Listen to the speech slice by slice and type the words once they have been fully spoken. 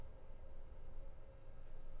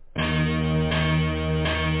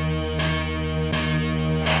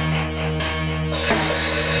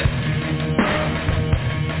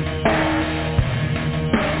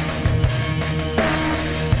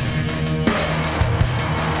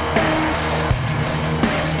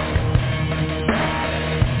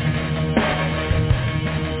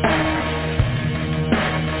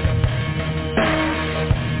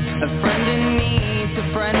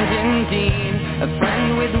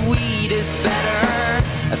weed is better.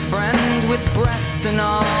 A friend with breasts and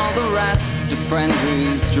all the rest. A friend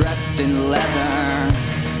who's dressed in leather.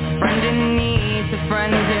 Friend in need, a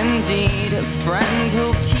friend indeed. A friend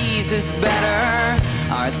who'll tease is better.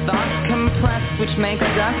 Our thoughts compress, which makes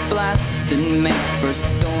us blessed and makes for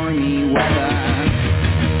stormy weather.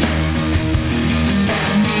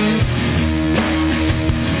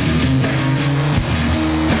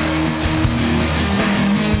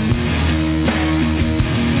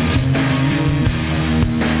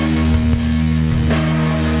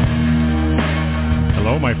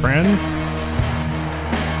 Hello, my friends.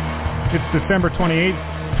 It's December 28th,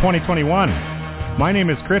 2021. My name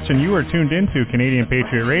is Chris, and you are tuned into Canadian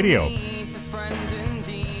Patriot Radio.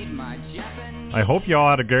 I hope you all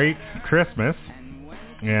had a great Christmas,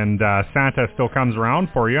 and Santa still comes around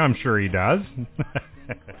for you. I'm sure he does.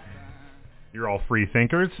 You're all free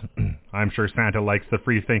thinkers. I'm sure Santa likes the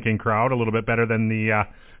free-thinking crowd a little bit better than the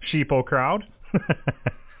sheeple crowd.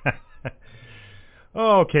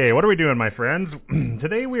 Okay, what are we doing, my friends?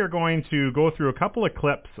 Today we are going to go through a couple of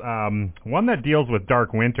clips, one that deals with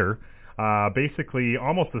Dark Winter, basically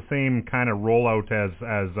almost the same kind of rollout as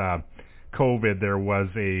COVID. There was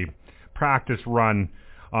a practice run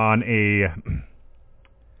on a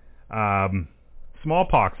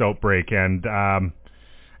smallpox outbreak, and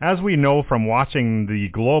as we know from watching the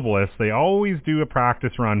Globalists, they always do a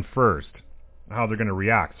practice run first, how they're going to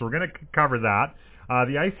react. So we're going to cover that.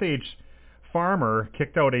 The Ice Age Farmer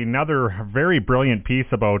kicked out another very brilliant piece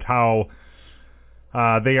about how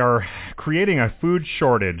they are creating a food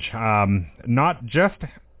shortage, not just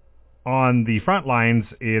on the front lines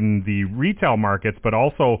in the retail markets, but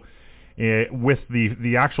also with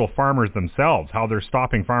the actual farmers themselves, how they're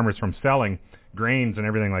stopping farmers from selling grains and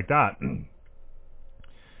everything like that.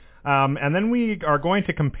 And then we are going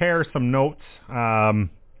to compare some notes.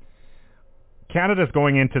 Canada's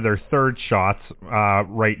going into their third shots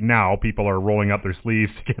right now. People are rolling up their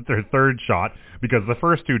sleeves to get their third shot because the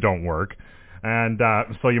first two don't work. And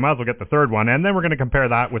so you might as well get the third one. And then we're going to compare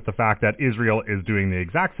that with the fact that Israel is doing the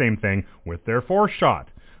exact same thing with their fourth shot.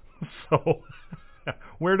 So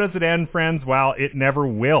where does it end, friends? Well, it never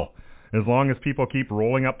will, as long as people keep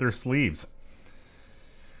rolling up their sleeves.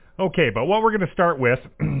 Okay, but what we're going to start with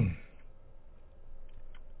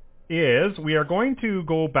is we are going to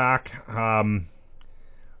go back.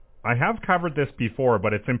 I have covered this before,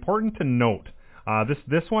 but it's important to note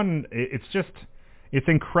this one. It's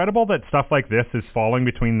incredible that stuff like this is falling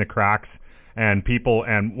between the cracks, and people,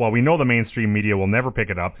 and well, we know the mainstream media will never pick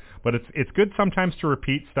it up, but it's good sometimes to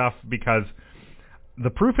repeat stuff because the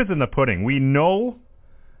proof is in the pudding. We know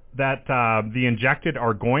that the injected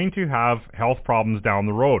are going to have health problems down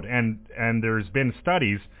the road, and there's been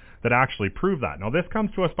studies that actually prove that. Now, this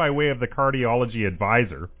comes to us by way of the Cardiology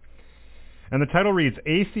Advisor, and the title reads,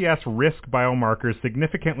 ACS risk biomarkers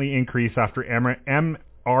significantly increase after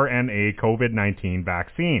mRNA COVID-19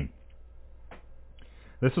 vaccine.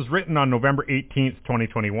 This was written on November 18th,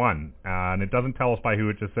 2021, and it doesn't tell us by who.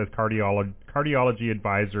 It just says Cardiology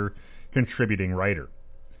Advisor contributing writer.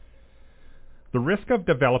 The risk of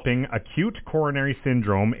developing acute coronary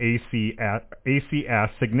syndrome, ACS,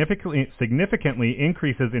 significantly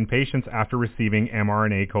increases in patients after receiving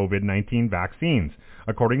mRNA COVID-19 vaccines,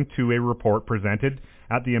 according to a report presented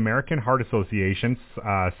at the American Heart Association's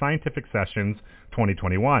Scientific Sessions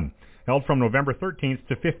 2021, held from November 13th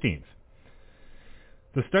to 15th.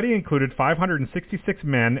 The study included 566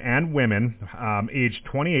 men and women aged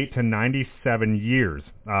 28 to 97 years,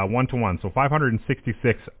 1-to-1, so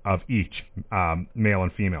 566 of each, male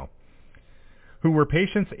and female, who were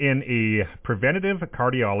patients in a preventative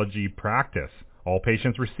cardiology practice. All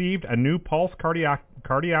patients received a new pulse cardiac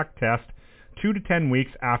test 2 to 10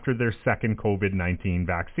 weeks after their second COVID-19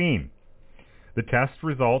 vaccine. The test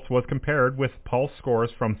results was compared with pulse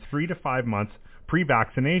scores from 3 to 5 months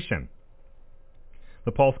pre-vaccination.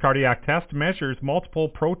 The pulse cardiac test measures multiple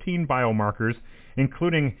protein biomarkers,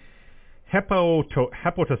 including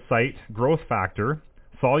hepatocyte growth factor,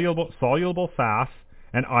 soluble Fas,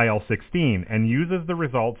 and IL-16, and uses the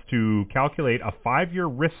results to calculate a 5-year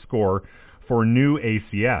risk score for new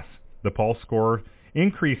ACS. The pulse score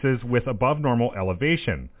increases with above normal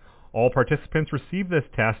elevation. All participants receive this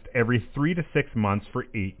test every 3 to 6 months for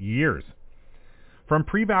 8 years. From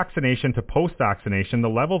pre-vaccination to post-vaccination, the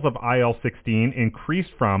levels of IL-16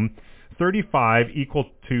 increased from 35 equal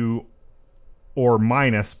to or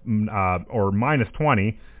minus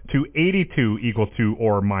 20 to 82 equal to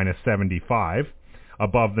or minus 75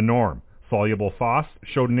 above the norm. Soluble Fas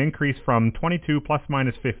showed an increase from 22 plus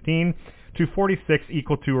minus 15 to 46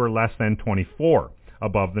 equal to or less than 24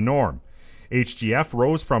 above the norm. HGF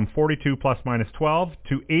rose from 42 plus minus 12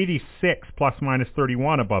 to 86 plus minus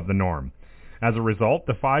 31 above the norm. As a result,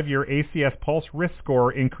 the 5-year ACS Pulse risk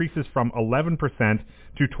score increases from 11%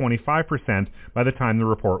 to 25% by the time the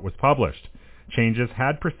report was published. Changes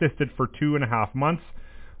had persisted for 2.5 months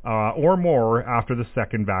or more after the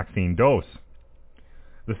second vaccine dose.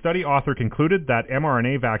 The study author concluded that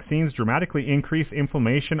mRNA vaccines dramatically increase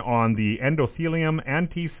inflammation on the endothelium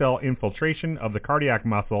and T-cell infiltration of the cardiac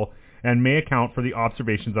muscle and may account for the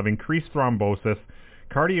observations of increased thrombosis,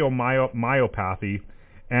 cardiomyopathy,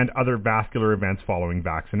 and other vascular events following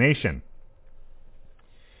vaccination.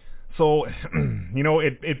 So,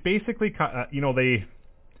 it basically, they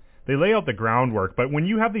lay out the groundwork, but when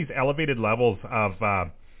you have these elevated levels of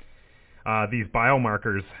these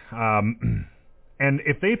biomarkers, and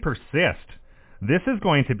if they persist, this is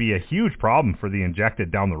going to be a huge problem for the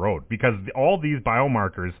injected down the road, because all these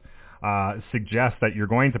biomarkers suggest that you're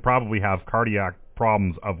going to probably have cardiac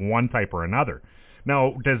problems of one type or another.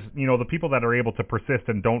 Now, does the people that are able to persist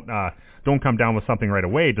and don't come down with something right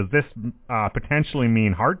away, does this potentially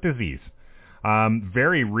mean heart disease?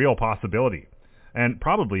 Very real possibility, and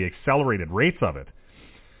probably accelerated rates of it.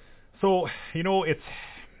 So, it's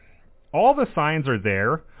all the signs are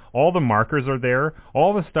there, all the markers are there,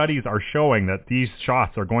 all the studies are showing that these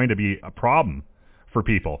shots are going to be a problem for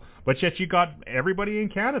people. But yet you got everybody in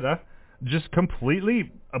Canada just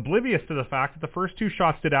completely oblivious to the fact that the first 2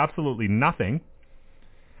 shots did absolutely nothing,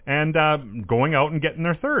 and going out and getting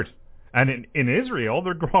their third. And in Israel,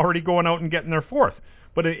 they're already going out and getting their fourth.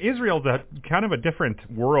 But in Israel's kind of a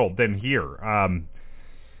different world than here.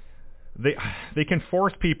 They can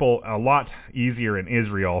force people a lot easier in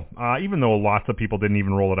Israel, even though lots of people didn't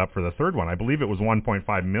even roll it up for the third one. I believe it was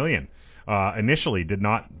 1.5 million initially did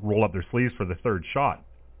not roll up their sleeves for the third shot.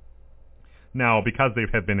 Now, because they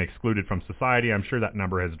have been excluded from society, I'm sure that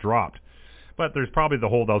number has dropped. But there's probably the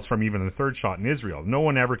holdouts from even the third shot in Israel. No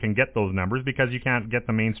one ever can get those numbers because you can't get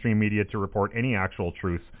the mainstream media to report any actual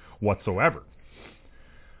truth whatsoever.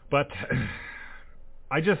 But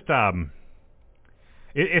I just,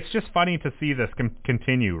 it's just funny to see this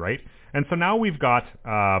continue, right? And so now we've got,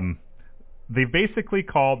 they've basically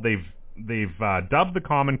they've dubbed the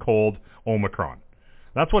common cold Omicron.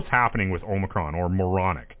 That's what's happening with Omicron, or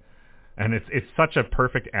moronic. And it's such a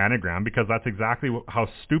perfect anagram, because that's exactly how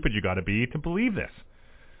stupid you got to be to believe this.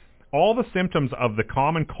 All the symptoms of the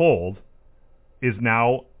common cold is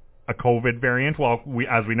now a COVID variant. Well,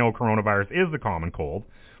 as we know, coronavirus is the common cold.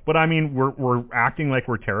 But I mean, we're acting like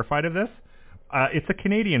we're terrified of this. It's a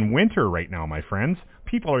Canadian winter right now, my friends.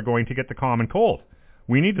 People are going to get the common cold.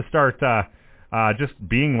 We need to start just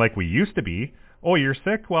being like we used to be. Oh, you're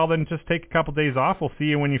sick? Well, then just take a couple days off. We'll see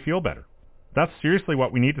you when you feel better. That's seriously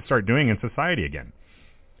what we need to start doing in society again.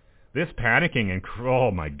 This panicking and,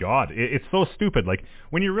 oh my God, it's so stupid. Like,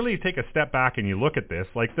 when you really take a step back and you look at this,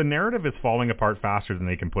 like, the narrative is falling apart faster than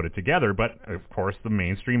they can put it together, but of course the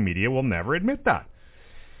mainstream media will never admit that.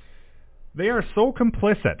 They are so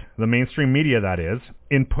complicit, the mainstream media that is,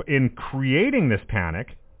 in creating this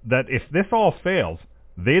panic, that if this all fails,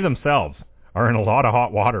 they themselves are in a lot of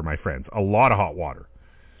hot water, my friends. A lot of hot water.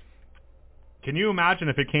 Can you imagine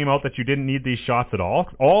if it came out that you didn't need these shots at all?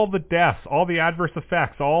 All the deaths, all the adverse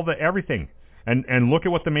effects, all the everything. And look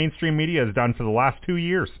at what the mainstream media has done for the last 2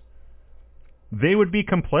 years. They would be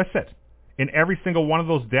complicit in every single one of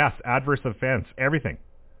those deaths, adverse events, everything,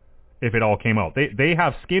 if it all came out. They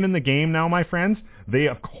have skin in the game now, my friends. They,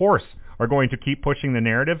 of course, are going to keep pushing the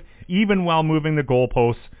narrative, even while moving the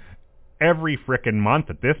goalposts every frickin'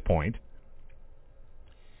 month at this point.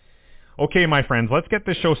 Okay, my friends, let's get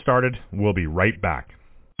this show started. We'll be right back.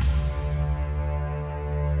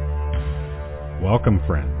 Welcome,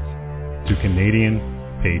 friends, to Canadian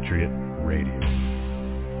Patriot Radio,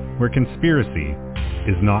 where conspiracy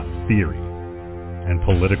is not theory and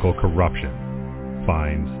political corruption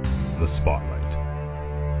finds the spotlight.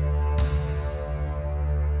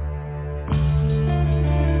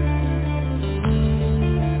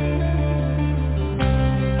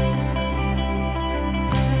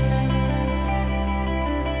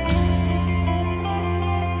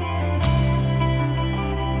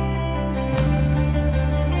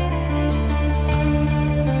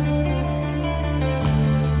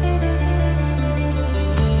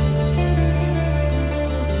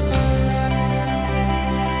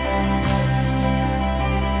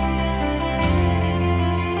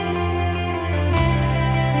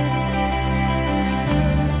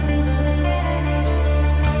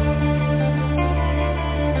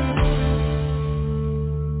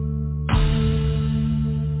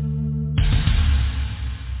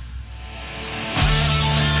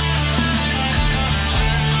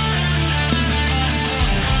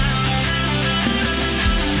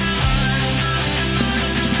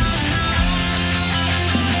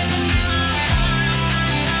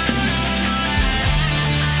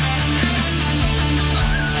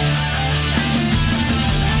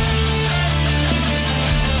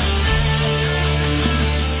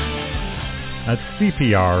 At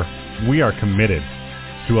CPR, we are committed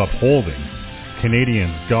to upholding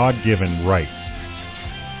Canadians' God-given right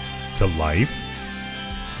to life,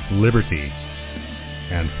 liberty,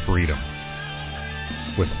 and freedom.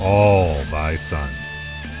 With all thy sons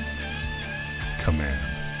command.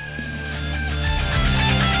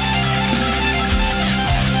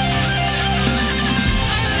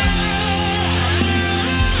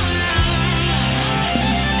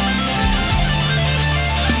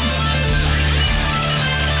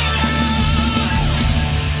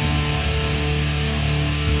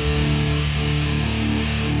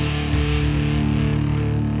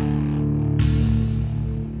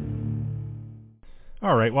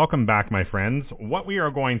 All right, welcome back, my friends. What we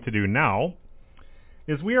are going to do now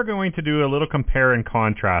is we are going to do a little compare and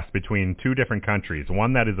contrast between two different countries,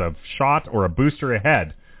 one that is a shot or a booster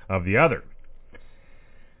ahead of the other.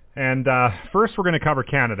 And first we're going to cover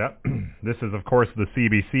Canada. This is, of course, the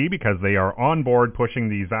CBC because they are on board pushing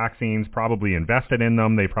these vaccines, probably invested in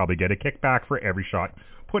them. They probably get a kickback for every shot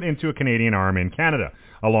put into a Canadian arm in Canada,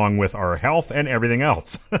 along with our health and everything else.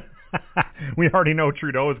 We already know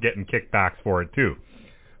Trudeau is getting kickbacks for it, too.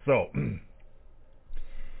 So,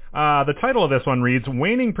 the title of this one reads,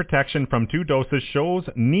 Waning Protection from 2 Doses Shows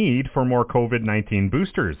Need for More COVID-19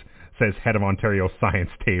 Boosters, says Head of Ontario Science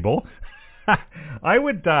Table. I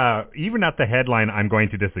would, even at the headline, I'm going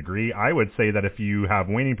to disagree. I would say that if you have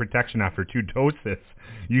waning protection after 2 doses,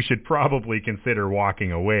 you should probably consider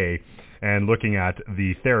walking away and looking at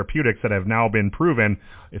the therapeutics that have now been proven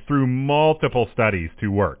through multiple studies to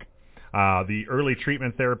work. The early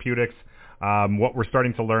treatment therapeutics, what we're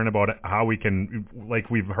starting to learn about how we can, like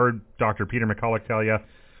we've heard Dr. Peter McCulloch tell you,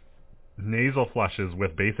 nasal flushes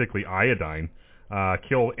with basically iodine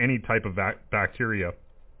kill any type of bacteria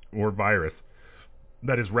or virus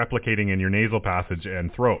that is replicating in your nasal passage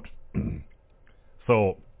and throat.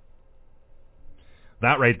 So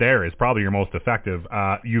that right there is probably your most effective.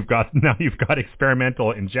 You've got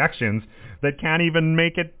experimental injections that can't even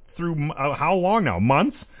make it through how long now?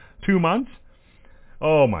 Months? 2 months?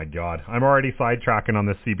 Oh my God. I'm already sidetracking on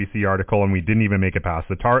this CBC article and we didn't even make it past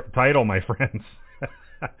the title, my friends.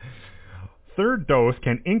 3rd dose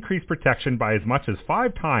can increase protection by as much as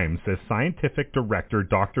 5 times, says Scientific Director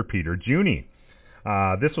Dr. Peter Juni.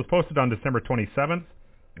 This was posted on December 27th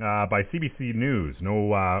by CBC News.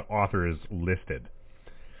 No author is listed.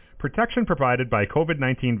 Protection provided by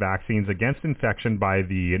COVID-19 vaccines against infection by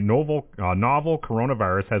the novel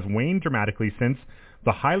coronavirus has waned dramatically since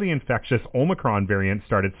the highly infectious Omicron variant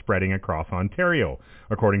started spreading across Ontario,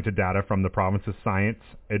 according to data from the province's Science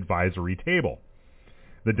Advisory Table.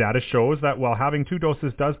 The data shows that while having 2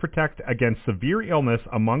 doses does protect against severe illness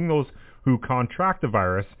among those who contract the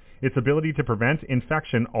virus, its ability to prevent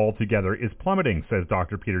infection altogether is plummeting, says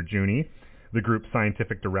Dr. Peter Juni, the group's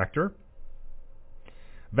scientific director.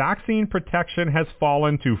 Vaccine protection has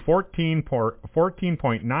fallen to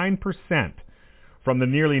 14.9% from the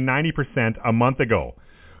nearly 90% a month ago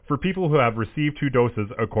for people who have received 2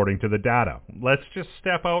 doses, according to the data. Let's just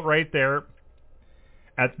step out right there.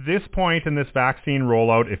 At this point in this vaccine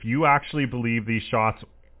rollout, if you actually believe these shots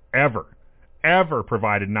ever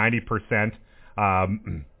provided 90%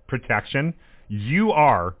 protection, you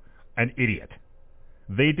are an idiot.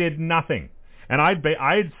 They did nothing. And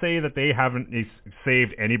I'd say that they haven't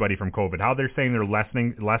saved anybody from COVID. How they're saying they're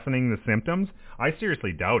lessening the symptoms, I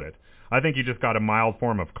seriously doubt it. I think you just got a mild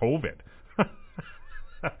form of COVID.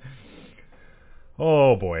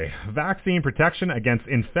 Oh boy. Vaccine protection against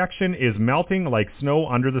infection is melting like snow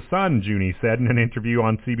under the sun, Juni said in an interview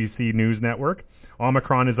on CBC News Network.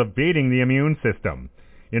 Omicron is evading the immune system.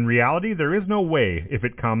 In reality, there is no way, if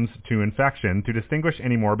it comes to infection, to distinguish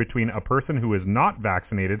anymore between a person who is not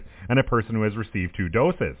vaccinated and a person who has received 2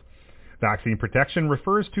 doses. Vaccine protection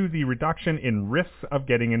refers to the reduction in risks of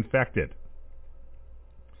getting infected.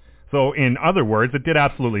 So, in other words, it did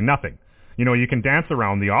absolutely nothing. You know, you can dance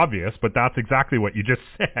around the obvious, but that's exactly what you just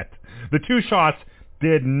said. The 2 shots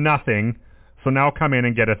did nothing, so now come in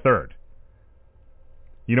and get a 3rd.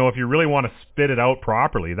 You know, if you really want to spit it out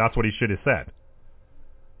properly, that's what he should have said.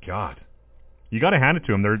 God. You got to hand it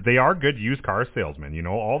to them. They are good used car salesmen. You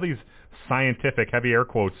know, all these scientific, heavy air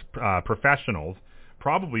quotes, professionals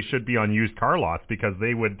probably should be on used car lots because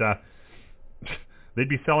they would... they'd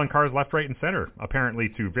be selling cars left, right, and center, apparently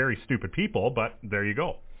to very stupid people, but there you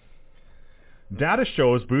go. Data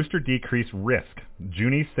shows booster decrease risk.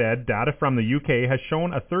 Juni said data from the UK has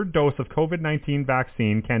shown a 3rd dose of COVID-19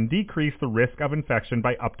 vaccine can decrease the risk of infection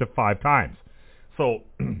by up to 5 times. So,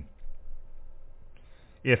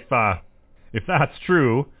 if that's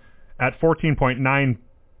true, at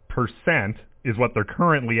 14.9% is what they're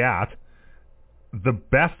currently at, the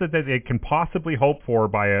best that they can possibly hope for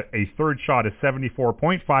by a third shot is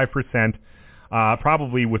 74.5%,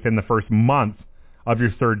 probably within the first month of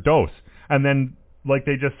your third dose. And then, like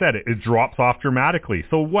they just said, it drops off dramatically.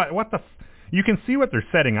 So you can see what they're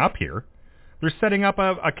setting up here. They're setting up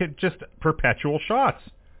just perpetual shots.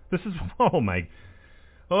 This is,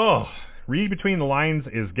 read between the lines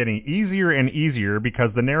is getting easier and easier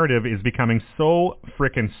because the narrative is becoming so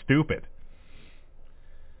frickin' stupid.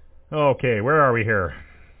 Okay, where are we here?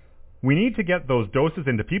 We need to get those doses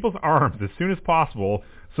into people's arms as soon as possible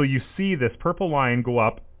so you see this purple line go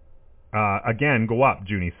up,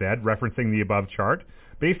 Junie said, referencing the above chart.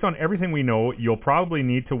 Based on everything we know, you'll probably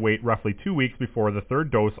need to wait roughly 2 weeks before the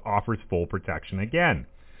third dose offers full protection again.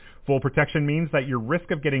 Full protection means that your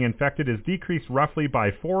risk of getting infected is decreased roughly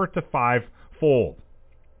by 4 to 5-fold.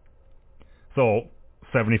 So,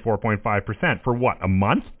 74.5%. For what, a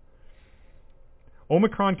month?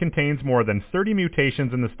 Omicron contains more than 30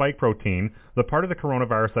 mutations in the spike protein, the part of the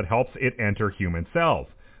coronavirus that helps it enter human cells,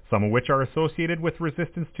 some of which are associated with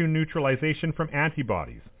resistance to neutralization from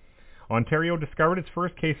antibodies. Ontario discovered its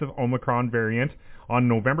first case of Omicron variant on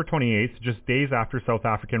November 28th, just days after South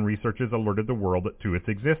African researchers alerted the world to its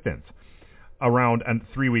existence. Around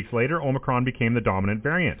 3 weeks later, Omicron became the dominant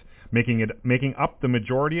variant, making up the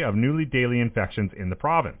majority of newly daily infections in the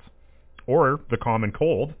province. Or the common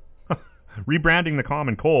cold. Rebranding the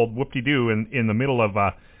common cold, whoop-de-doo, in the middle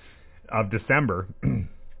of December.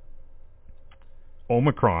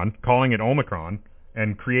 Omicron, calling it Omicron,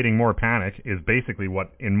 and creating more panic is basically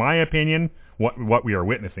what, in my opinion, what we are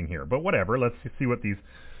witnessing here. But whatever, let's see what these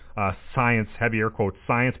science, heavy air quotes,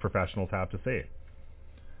 science professionals have to say.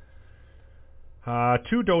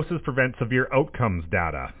 2 doses prevent severe outcomes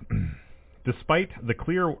data. Despite the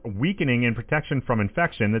clear weakening in protection from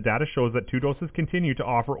infection, the data shows that 2 doses continue to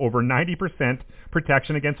offer over 90%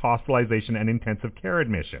 protection against hospitalization and intensive care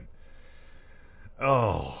admission.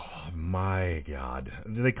 Oh, my God.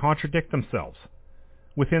 They contradict themselves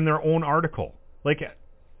within their own article. Like,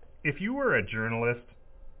 if you were a journalist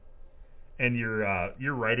and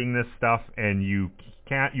you're writing this stuff and you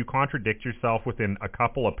contradict yourself within a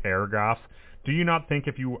couple of paragraphs, do you not think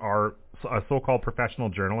if you are a so-called professional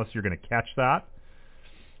journalist you're going to catch that?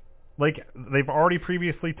 Like, they've already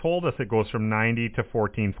previously told us it goes from 90 to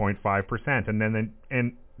 14.5%, and then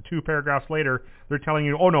 2 paragraphs later they're telling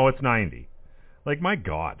you, oh no, it's 90. Like, my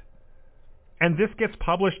God. And this gets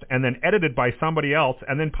published and then edited by somebody else,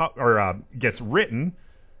 and then gets written,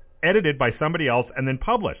 edited by somebody else, and then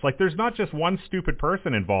published. Like, there's not just one stupid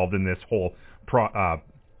person involved in this whole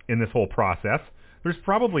process. There's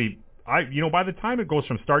probably, by the time it goes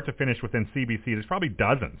from start to finish within CBC, there's probably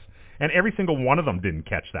dozens, and every single one of them didn't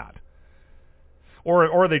catch that,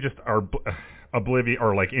 or they just are oblivious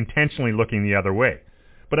or like intentionally looking the other way.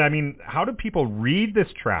 But I mean, how do people read this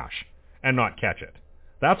trash and not catch it?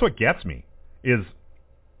 That's what gets me. Is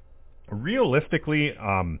realistically,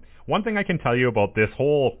 one thing I can tell you about this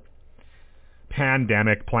whole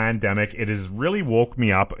plandemic, it has really woke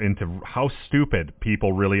me up into how stupid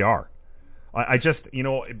people really are. I just,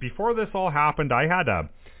 before this all happened, I had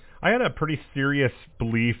a pretty serious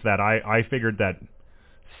belief that I figured that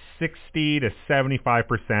 60 to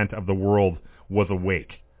 75% of the world was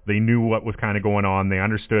awake. They knew what was kind of going on. They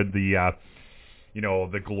understood the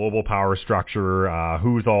global power structure,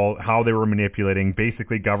 how they were manipulating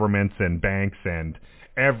basically governments and banks, and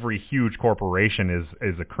every huge corporation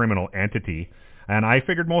is a criminal entity. And I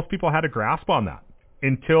figured most people had a grasp on that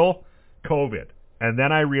until COVID. And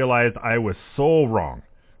then I realized I was so wrong,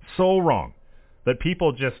 that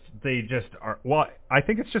people they are, I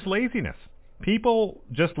think it's just laziness. People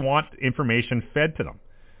just want information fed to them.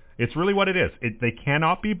 It's really what it is. They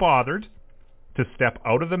cannot be bothered to step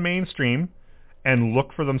out of the mainstream and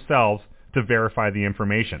look for themselves to verify the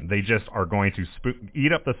information. They just are going to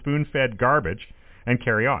eat up the spoon-fed garbage and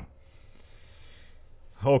carry on.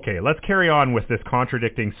 Okay, let's carry on with this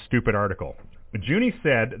contradicting stupid article. Junie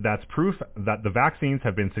said that's proof that the vaccines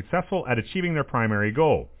have been successful at achieving their primary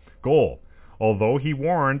goal, although he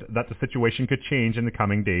warned that the situation could change in the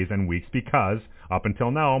coming days and weeks because, up until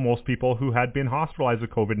now, most people who had been hospitalized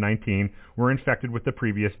with COVID-19 were infected with the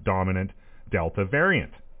previous dominant Delta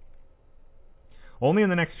variant. Only in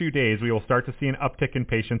the next few days we will start to see an uptick in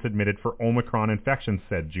patients admitted for Omicron infections,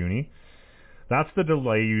 said Junie. That's the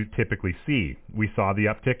delay you typically see. We saw the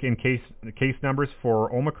uptick in case numbers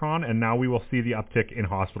for Omicron, and now we will see the uptick in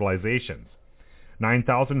hospitalizations.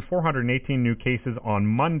 9,418 new cases on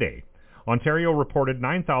Monday. Ontario reported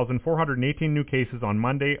 9,418 new cases on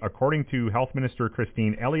Monday, according to Health Minister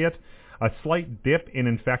Christine Elliott, a slight dip in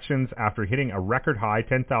infections after hitting a record high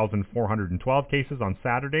 10,412 cases on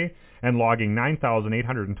Saturday and logging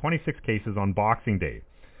 9,826 cases on Boxing Day.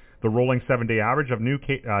 The rolling 7-day average of new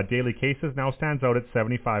daily cases now stands out at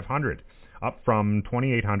 7,500, up from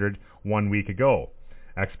 2,800 1 week ago.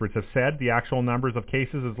 Experts have said the actual numbers of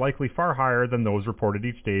cases is likely far higher than those reported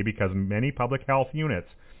each day because many public health units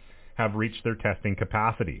have reached their testing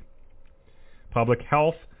capacity. Public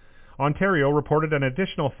Health Ontario reported an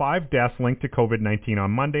additional 5 deaths linked to COVID-19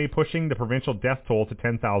 on Monday, pushing the provincial death toll to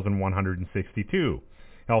 10,162.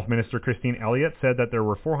 Health Minister Christine Elliott said that there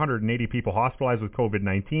were 480 people hospitalized with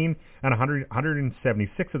COVID-19 and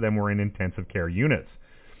 176 of them were in intensive care units.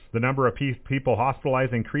 The number of people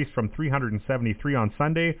hospitalized increased from 373 on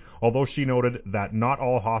Sunday, although she noted that not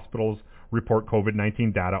all hospitals report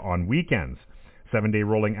COVID-19 data on weekends. 7-day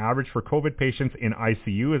rolling average for COVID patients in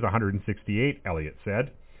ICU is 168, Elliott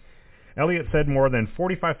said. Elliott said more than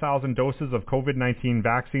 45,000 doses of COVID-19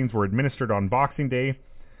 vaccines were administered on Boxing Day.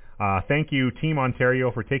 Thank you, Team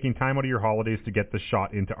Ontario, for taking time out of your holidays to get the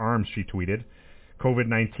shot into arms, she tweeted.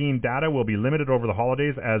 COVID-19 data will be limited over the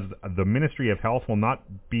holidays as the Ministry of Health will not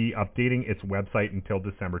be updating its website until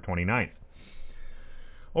December 29th.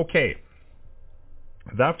 Okay,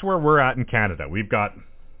 that's where we're at in Canada. We've got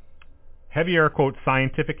heavy air quotes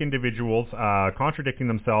scientific individuals contradicting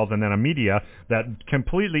themselves, and then a media that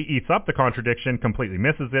completely eats up the contradiction, completely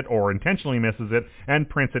misses it, or intentionally misses it, and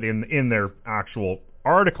prints it in their actual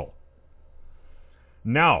article.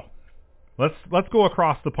 Now, let's go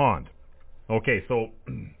across the pond. Okay, so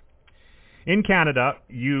in Canada,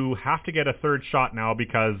 you have to get a third shot now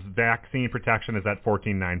because vaccine protection is at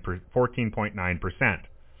 14.9%.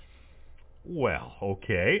 Well,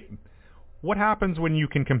 okay. What happens when you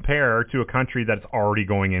can compare to a country that's already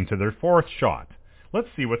going into their 4th shot? Let's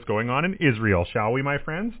see what's going on in Israel, shall we, my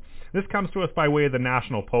friends? This comes to us by way of the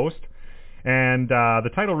National Post, and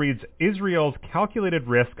the title reads, Israel's calculated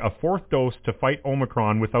risk of 4th dose to fight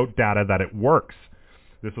Omicron without data that it works.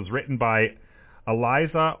 This was written by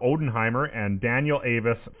Eliza Odenheimer and Daniel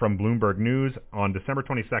Avis from Bloomberg News on December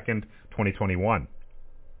 22nd, 2021.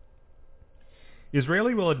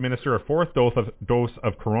 Israeli will administer a 4th dose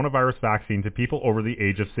of coronavirus vaccine to people over the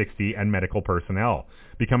age of 60 and medical personnel,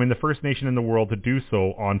 becoming the first nation in the world to do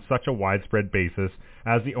so on such a widespread basis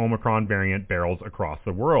as the Omicron variant barrels across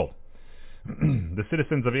the world. The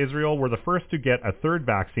citizens of Israel were the first to get a 3rd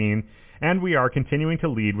vaccine, and we are continuing to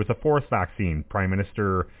lead with a 4th vaccine, Prime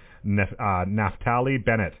Minister Naftali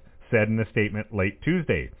Bennett said in a statement late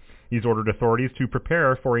Tuesday. He's ordered authorities to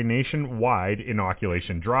prepare for a nationwide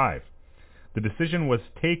inoculation drive. The decision was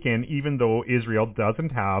taken even though Israel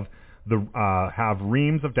doesn't have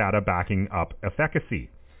reams of data backing up efficacy.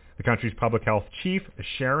 The country's public health chief,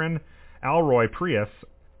 Sharon Alroy-Prius,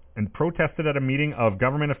 and protested at a meeting of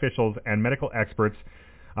government officials and medical experts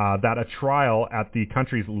that a trial at the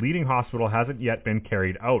country's leading hospital hasn't yet been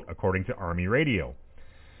carried out, according to Army Radio.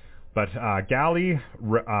 But Gali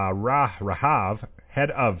Rahav,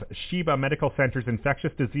 head of Sheba Medical Center's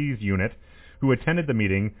infectious disease unit, who attended the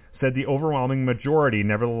meeting, said the overwhelming majority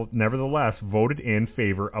nevertheless voted in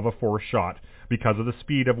favor of a 4th shot because of the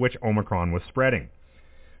speed of which Omicron was spreading.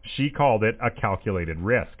 She called it a calculated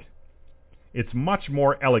risk. It's much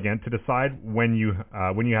more elegant to decide when you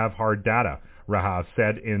have hard data, Rahav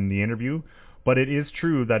said in the interview, but it is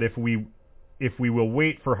true that if we will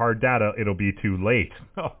wait for hard data, it'll be too late.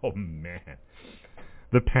 Oh man.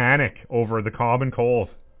 The panic over the common cold.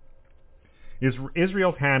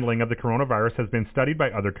 Israel's handling of the coronavirus has been studied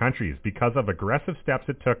by other countries because of aggressive steps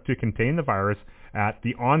it took to contain the virus at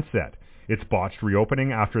the onset, its botched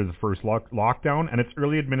reopening after the first lockdown, and its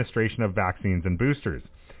early administration of vaccines and boosters.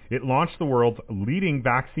 It launched the world's leading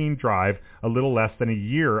vaccine drive a little less than a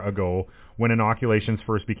year ago when inoculations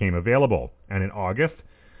first became available, and in August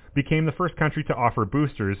became the first country to offer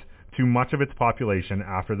boosters to much of its population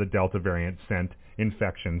after the Delta variant sent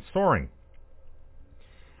infections soaring.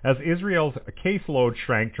 As Israel's caseload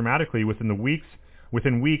shrank dramatically within weeks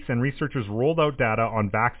and researchers rolled out data on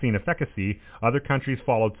vaccine efficacy, other countries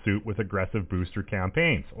followed suit with aggressive booster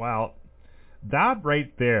campaigns. Well, that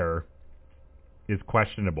right there is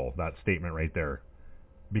questionable, that statement right there.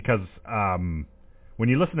 Because when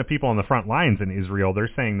you listen to people on the front lines in Israel, they're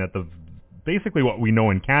saying that basically what we know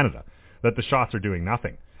in Canada, that the shots are doing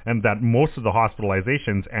nothing, and that most of the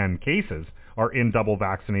hospitalizations and cases are in double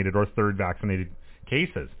vaccinated or 3rd vaccinated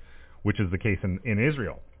cases, which is the case in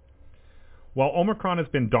Israel. While Omicron has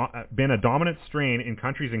been a dominant strain in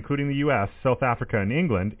countries including the U.S., South Africa, and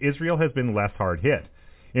England, Israel has been less hard hit,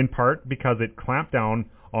 in part because it clamped down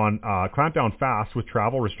fast with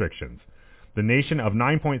travel restrictions. The nation of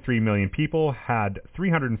 9.3 million people had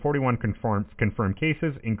 341 confirmed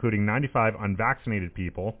cases, including 95 unvaccinated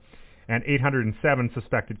people, and 807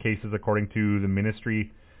 suspected cases, according to the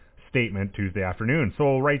ministry statement Tuesday afternoon.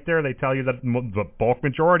 So right there, they tell you that the bulk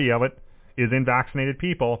majority of it is in vaccinated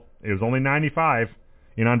people. It was only 95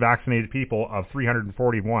 in unvaccinated people of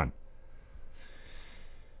 341.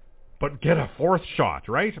 But get a fourth shot,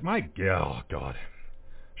 right? God.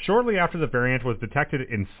 Shortly after the variant was detected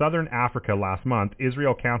in southern Africa last month,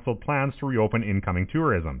 Israel canceled plans to reopen incoming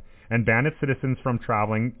tourism and ban its citizens from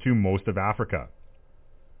traveling to most of Africa.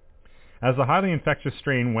 As the highly infectious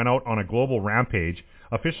strain went out on a global rampage,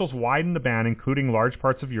 officials widened the ban, including large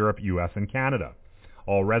parts of Europe, US, and Canada.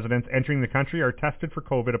 All residents entering the country are tested for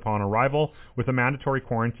COVID upon arrival, with a mandatory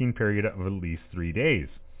quarantine period of at least 3 days.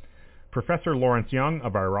 Professor Lawrence Young, a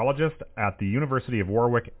virologist at the University of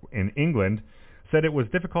Warwick in England, said it was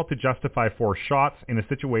difficult to justify 4 shots in a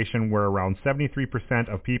situation where around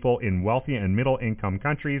 73% of people in wealthy and middle-income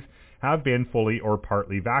countries have been fully or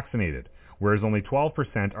partly vaccinated, whereas only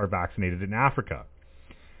 12% are vaccinated in Africa.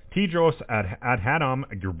 Tedros Adhanom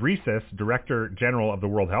Ghebreyesus, Director General of the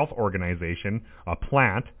World Health Organization, a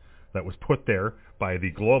plant that was put there by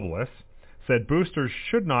the globalists, said boosters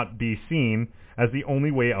should not be seen as the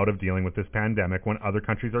only way out of dealing with this pandemic when other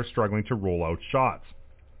countries are struggling to roll out shots.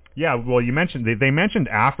 Yeah, well, you mentioned they mentioned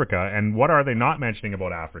Africa, and what are they not mentioning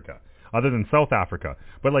about Africa, other than South Africa?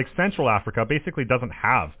 But like Central Africa basically doesn't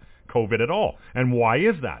have COVID at all. And why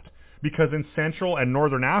is that? Because in Central and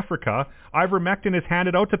Northern Africa, ivermectin is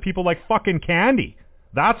handed out to people like fucking candy.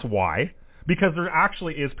 That's why. Because there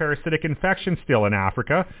actually is parasitic infection still in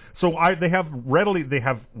Africa. So they have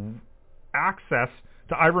access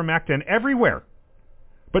to ivermectin everywhere.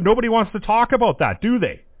 But nobody wants to talk about that, do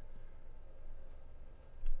they?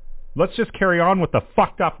 Let's just carry on with the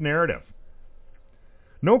fucked up narrative.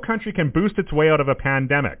 No country can boost its way out of a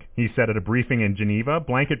pandemic, he said at a briefing in Geneva.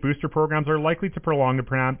 Blanket booster programs are likely to prolong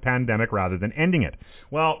the pandemic rather than ending it.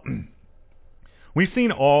 Well, we've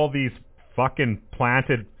seen all these fucking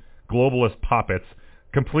planted globalist puppets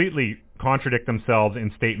completely contradict themselves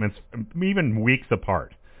in statements even weeks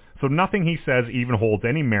apart. So nothing he says even holds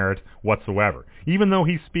any merit whatsoever. Even though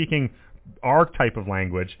he's speaking our type of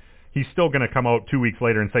language, he's still going to come out 2 weeks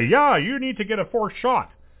later and say, yeah, you need to get a 4th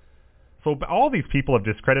shot. So all these people have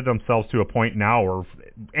discredited themselves to a point now where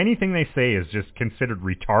anything they say is just considered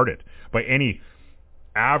retarded by any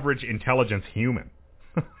average intelligence human.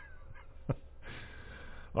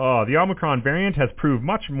 The Omicron variant has proved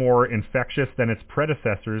much more infectious than its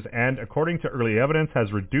predecessors and, according to early evidence,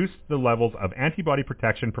 has reduced the levels of antibody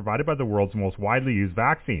protection provided by the world's most widely used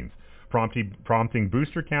vaccines, prompting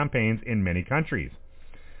booster campaigns in many countries.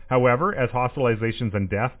 However, as hospitalizations and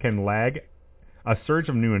death can lag a surge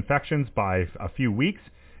of new infections by a few weeks,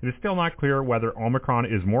 it is still not clear whether Omicron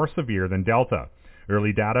is more severe than Delta.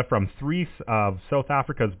 Early data from 3 of South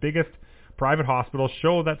Africa's biggest private hospitals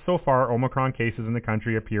show that so far Omicron cases in the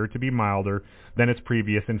country appear to be milder than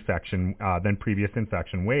previous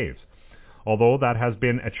infection waves. Although that has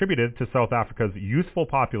been attributed to South Africa's youthful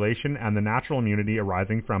population and the natural immunity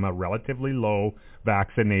arising from a relatively low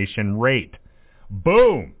vaccination rate.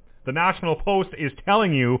 Boom! The National Post is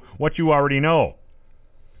telling you what you already know.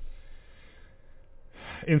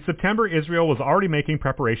 In September, Israel was already making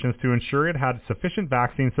preparations to ensure it had sufficient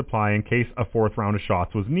vaccine supply in case a 4th round of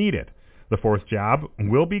shots was needed. The 4th jab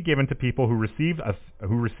will be given to people who received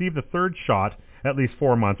the 3rd shot at least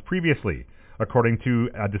 4 months previously. According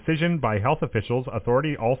to a decision by health officials,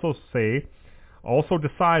 authorities also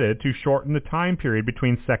decided to shorten the time period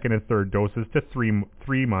between 2nd and 3rd doses to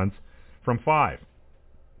 3 months from 5.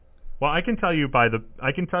 Well, I can tell you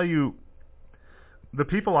the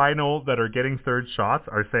people I know that are getting 3rd shots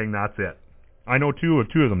are saying that's it. I know two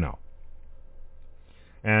of them now.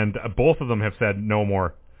 And both of them have said no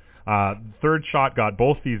more. 3rd shot got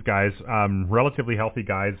both these guys, relatively healthy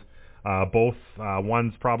guys. Both,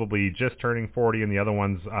 one's probably just turning 40 and the other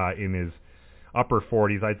one's in his upper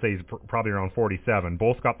 40s. I'd say he's probably around 47.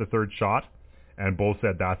 Both got the 3rd shot and both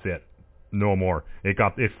said that's it. No more.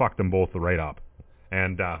 It fucked them both right up.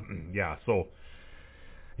 And, so,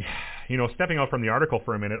 stepping out from the article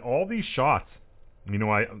for a minute, all these shots,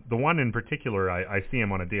 the one in particular, I see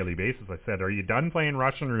him on a daily basis. I said, are you done playing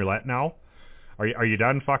Russian roulette now? Are you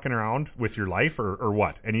done fucking around with your life or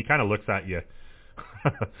what? And he kind of looks at you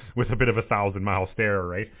with a bit of a 1,000-mile stare,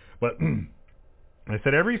 right? But I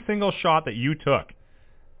said, every single shot that you took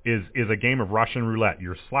is a game of Russian roulette.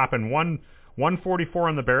 You're slapping 144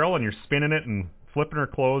 on the barrel and you're spinning it and flipping her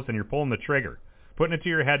closed and you're pulling the trigger. Putting it to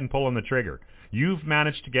your head and pulling the trigger. You've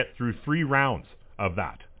managed to get through 3 rounds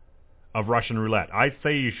of Russian roulette. I'd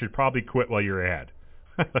say you should probably quit while you're ahead,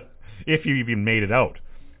 if you even made it out.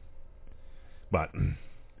 But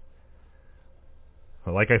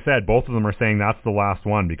like I said, both of them are saying that's the last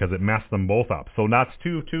one because it messed them both up. So that's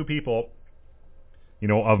two people,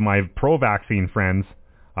 of my pro-vaccine friends,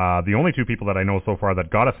 the only two people that I know so far that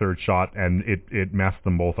got a third shot, and it messed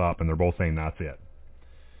them both up, and they're both saying that's it.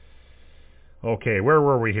 Okay, where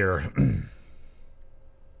were we here?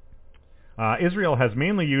 Israel has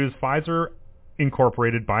mainly used Pfizer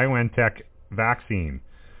Incorporated BioNTech vaccine.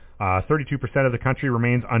 32% of the country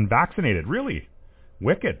remains unvaccinated. Really?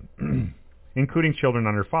 Wicked. Including children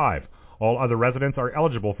under 5. All other residents are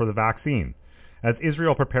eligible for the vaccine. As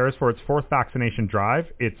Israel prepares for its fourth vaccination drive,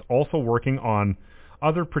 it's also working on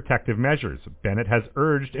other protective measures. Bennett has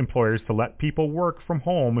urged employers to let people work from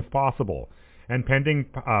home if possible. And pending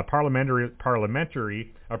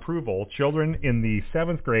parliamentary approval, children in the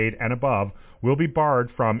 7th grade and above will be barred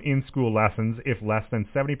from in-school lessons if less than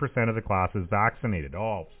 70% of the class is vaccinated.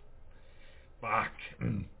 Oh, fuck.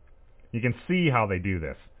 You can see how they do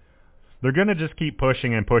this. They're going to just keep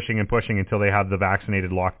pushing and pushing and pushing until they have the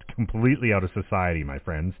vaccinated locked completely out of society, my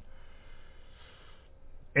friends.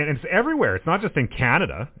 And it's everywhere. It's not just in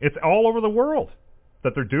Canada. It's all over the world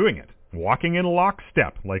that they're doing it. Walking in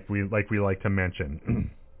lockstep, like we like to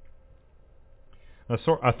mention.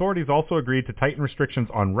 Authorities also agreed to tighten restrictions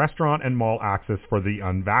on restaurant and mall access for the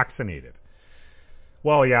unvaccinated.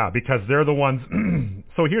 Well, yeah, because they're the ones...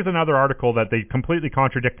 So here's another article that they completely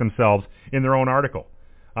contradict themselves in their own article.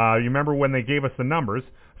 You remember when they gave us the numbers?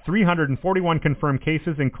 341 confirmed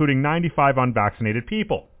cases, including 95 unvaccinated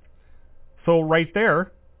people. So right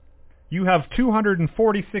there, you have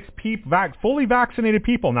 246 fully vaccinated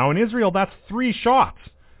people. Now in Israel, that's 3 shots.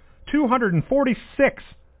 246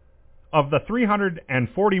 of the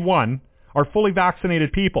 341 are fully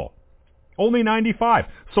vaccinated people. Only 95.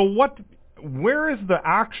 So where is the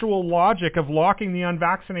actual logic of locking the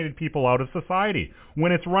unvaccinated people out of society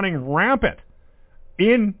when it's running rampant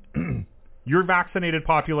in your vaccinated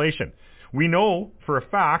population? We know for a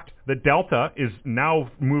fact that Delta is now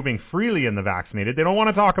moving freely in the vaccinated. They don't want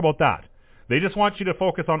to talk about that. They just want you to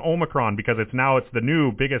focus on Omicron because it's the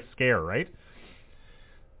new biggest scare, right?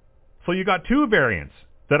 So you got 2 variants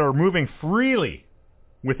that are moving freely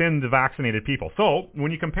within the vaccinated people. So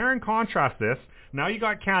when you compare and contrast this, now you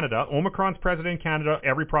got Canada. Omicron's present in Canada,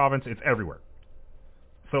 every province, it's everywhere.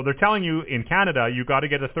 So they're telling you in Canada you got to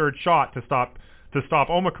get a third shot to stop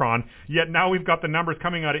Omicron, yet now we've got the numbers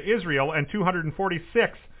coming out of Israel, and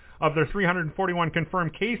 246 of their 341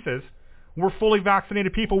 confirmed cases were fully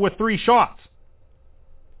vaccinated people with 3 shots.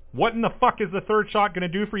 What in the fuck is the third shot going to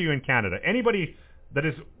do for you in Canada?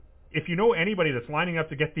 If you know anybody that's lining up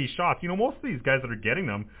to get these shots, most of these guys that are getting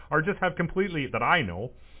them have completely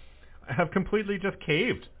just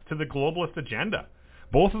caved to the globalist agenda.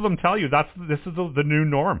 Both of them tell you this is the new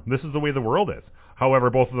norm. This is the way the world is. However,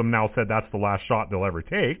 both of them now said that's the last shot they'll ever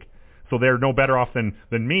take, so they're no better off than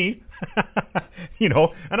me,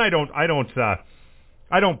 And I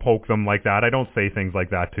don't poke them like that. I don't say things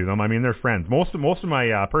like that to them. I mean, they're friends. Most of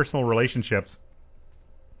my personal relationships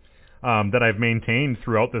that I've maintained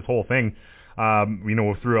throughout this whole thing,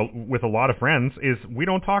 with a lot of friends, is we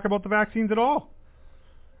don't talk about the vaccines at all,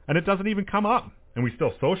 and it doesn't even come up. And we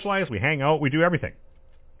still socialize, we hang out, we do everything.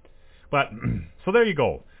 But so there you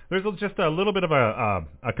go. There's just a little bit of a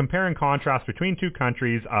compare and contrast between 2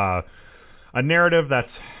 countries, a narrative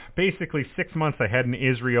that's basically 6 months ahead in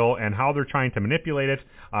Israel and how they're trying to manipulate it.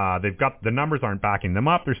 They've got the numbers aren't backing them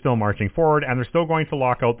up. They're still marching forward, and they're still going to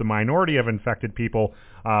lock out the minority of infected people,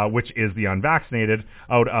 which is the unvaccinated,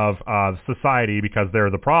 out of society because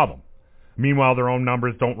they're the problem. Meanwhile, their own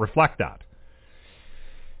numbers don't reflect that.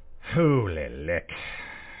 Holy lick.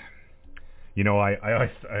 I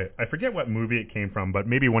forget what movie it came from, but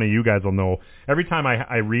maybe one of you guys will know. Every time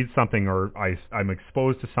I read something or I'm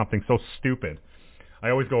exposed to something so stupid, I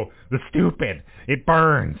always go, the stupid, it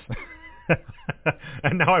burns.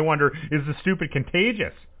 And now I wonder, is the stupid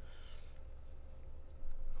contagious?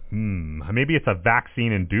 Maybe it's a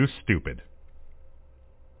vaccine-induced stupid.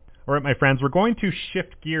 All right, my friends, we're going to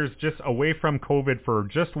shift gears just away from COVID for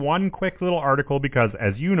just one quick little article because,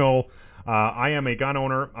 as you know, I am a gun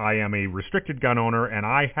owner. I am a restricted gun owner, and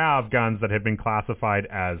I have guns that have been classified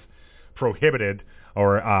as prohibited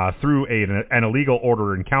or through an illegal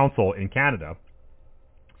order in council in Canada.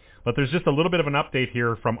 But there's just a little bit of an update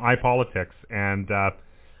here from iPolitics, and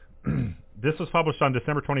this was published on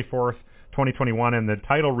December 24th, 2021, and the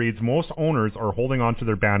title reads, Most owners are holding on to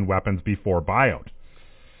their banned weapons before buyout.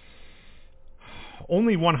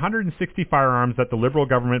 Only 160 firearms that the Liberal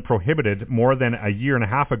government prohibited more than a year and a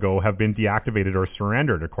half ago have been deactivated or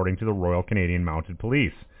surrendered, according to the Royal Canadian Mounted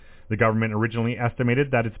Police. The government originally estimated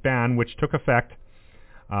that its ban, which took effect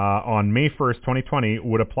on May 1st, 2020,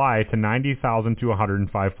 would apply to 90,000 to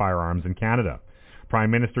 105 firearms in Canada. Prime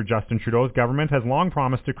Minister Justin Trudeau's government has long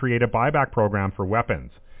promised to create a buyback program for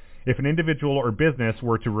weapons. If an individual or business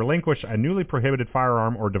were to relinquish a newly prohibited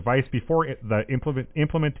firearm or device before the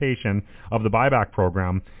implementation of the buyback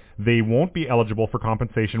program, they won't be eligible for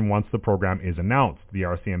compensation once the program is announced, the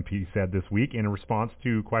RCMP said this week in response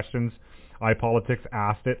to questions iPolitics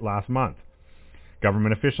asked it last month.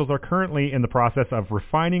 Government officials are currently in the process of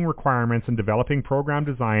refining requirements and developing program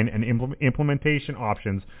design and implementation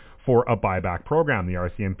options for a buyback program, the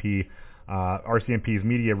RCMP's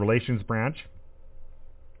media relations branch.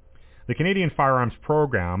 The Canadian Firearms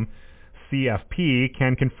Program, CFP,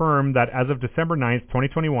 can confirm that as of December 9th,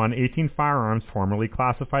 2021, 18 firearms formerly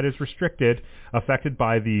classified as restricted, affected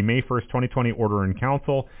by the May 1st, 2020 Order in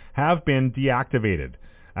Council, have been deactivated,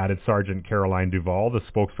 added Sergeant Caroline Duval, the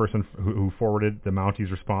spokesperson who forwarded the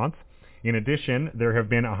Mounties' response. In addition, there have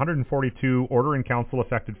been 142 Order in Council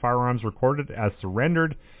affected firearms recorded as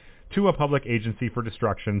surrendered to a public agency for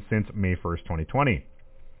destruction since May 1st, 2020.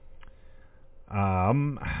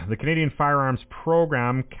 The Canadian Firearms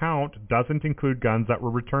Program count doesn't include guns that were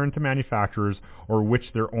returned to manufacturers or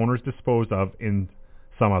which their owners disposed of in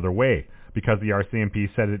some other way, because the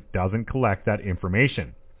RCMP said it doesn't collect that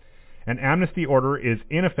information. An amnesty order is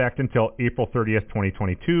in effect until April 30th,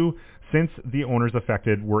 2022, since the owners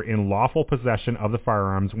affected were in lawful possession of the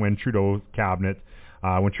firearms when Trudeau's cabinet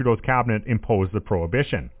imposed the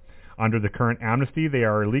prohibition. Under the current amnesty, they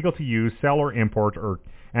are illegal to use, sell, or import,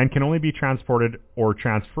 and can only be transported or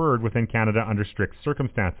transferred within Canada under strict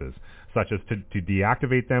circumstances, such as to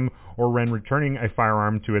deactivate them or when returning a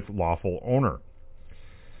firearm to its lawful owner.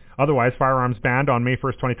 Otherwise, firearms banned on May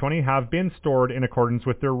 1st, 2020 have been stored in accordance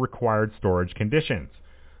with their required storage conditions.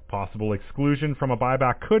 Possible exclusion from a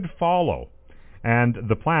buyback could follow, and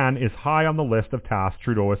the plan is high on the list of tasks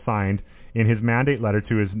Trudeau assigned in his mandate letter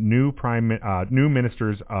to his new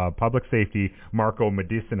Minister of Public Safety, Marco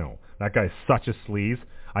Medicino. That guy's such a sleaze.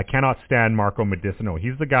 I cannot stand Marco Medicino.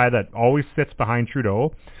 He's the guy that always sits behind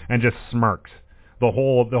Trudeau and just smirks.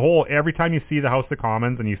 Every time you see the House of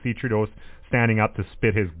Commons and you see Trudeau standing up to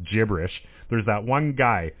spit his gibberish, there's that one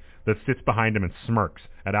guy that sits behind him and smirks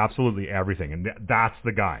at absolutely everything, and that's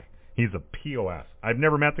the guy. He's a POS. I've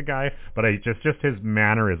never met the guy, but just his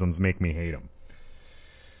mannerisms make me hate him.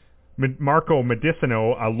 Marco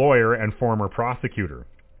Medicino, a lawyer and former prosecutor.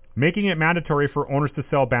 Making it mandatory for owners to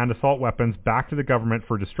sell banned assault weapons back to the government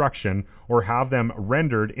for destruction or have them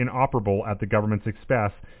rendered inoperable at the government's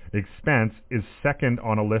expense is second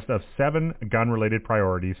on a list of 7 gun-related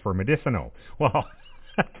priorities for Medicino. Well,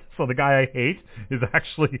 so the guy I hate is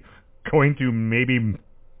actually going to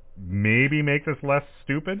maybe make this less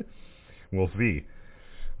stupid? We'll see.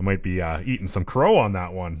 I might be eating some crow on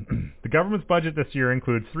that one. The government's budget this year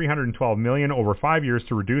includes $312 million over 5 years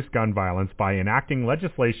to reduce gun violence by enacting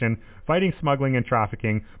legislation, fighting smuggling and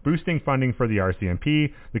trafficking, boosting funding for the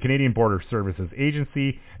RCMP, the Canadian Border Services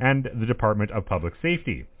Agency, and the Department of Public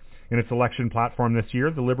Safety. In its election platform this year,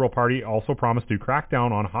 the Liberal Party also promised to crack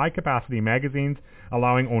down on high-capacity magazines,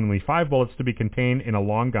 allowing only 5 bullets to be contained in a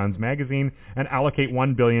long guns magazine, and allocate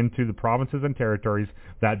 $1 billion to the provinces and territories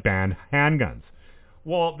that ban handguns.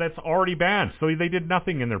 Well, that's already banned, so they did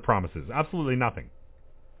nothing in their promises. Absolutely nothing.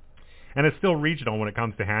 And it's still regional when it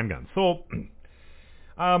comes to handguns. So,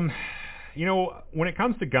 when it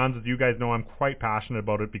comes to guns, as you guys know, I'm quite passionate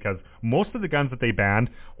about it because most of the guns that they banned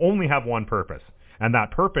only have one purpose, and that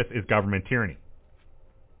purpose is government tyranny.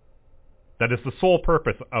 That is the sole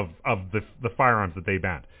purpose of the firearms that they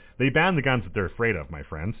banned. They banned the guns that they're afraid of, my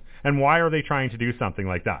friends. And why are they trying to do something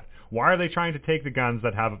like that? Why are they trying to take the guns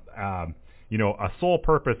that have a sole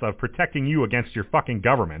purpose of protecting you against your fucking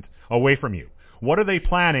government away from you? What are they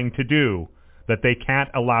planning to do that they can't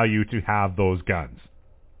allow you to have those guns?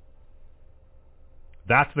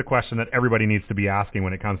 That's the question that everybody needs to be asking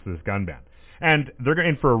when it comes to this gun ban. And they're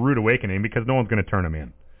in for a rude awakening because no one's going to turn them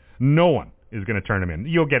in. No one is going to turn them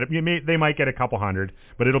in. They might get a couple hundred,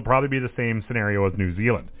 but it'll probably be the same scenario as New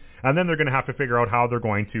Zealand. And then they're going to have to figure out how they're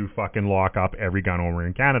going to fucking lock up every gun owner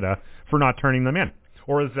in Canada for not turning them in.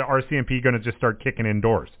 Or is the RCMP going to just start kicking in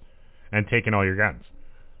doors and taking all your guns?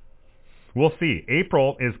 We'll see.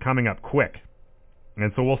 April is coming up quick.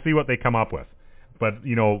 And so we'll see what they come up with. But,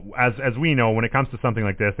 as we know, when it comes to something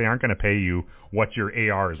like this, they aren't going to pay you what your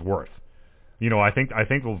AR is worth. I think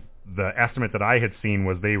the estimate that I had seen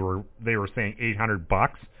was they were saying $800.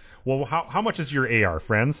 Well, how much is your AR,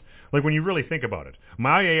 friends? Like, when you really think about it,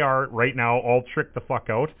 my AR right now, all tricked the fuck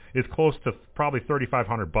out, is close to probably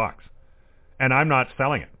 $3,500, and I'm not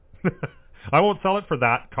selling it. I won't sell it for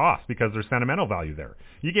that cost because there's sentimental value there.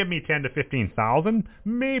 You give me 10 to 15,000,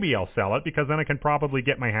 maybe I'll sell it because then I can probably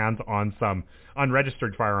get my hands on some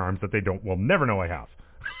unregistered firearms that they will never know I have.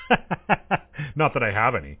 Not that I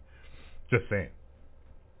have any. Just saying.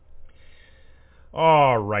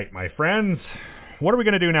 All right, my friends. What are we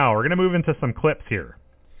going to do now? We're going to move into some clips here.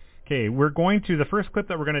 Okay, the first clip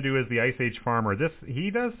that we're going to do is the Ice Age Farmer.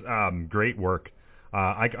 He does great work.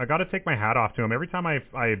 I got to take my hat off to him. Every time I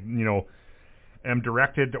am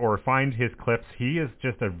directed or find his clips, he is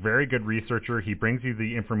just a very good researcher. He brings you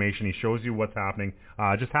the information. He shows you what's happening.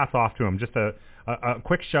 Just hats off to him. Just a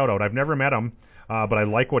quick shout out. I've never met him, but I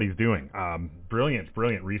like what he's doing. Brilliant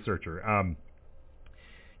researcher.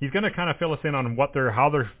 He's going to kind of fill us in on how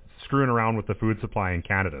they're screwing around with the food supply in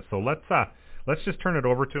Canada. So let's just turn it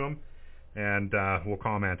over to him, and we'll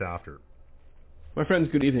comment after. My friends,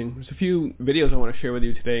 good evening. There's a few videos I want to share with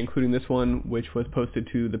you today, including this one, which was posted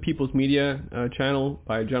to the People's Media channel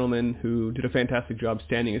by a gentleman who did a fantastic job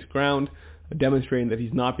standing his ground, demonstrating that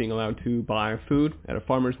he's not being allowed to buy food at a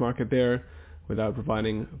farmer's market there without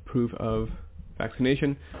providing proof of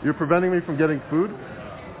vaccination. You're preventing me from getting food?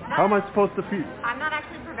 How am I supposed to feed? I'm not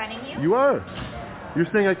actually preventing you. You are. You're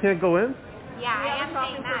saying I can't go in? Yeah, I am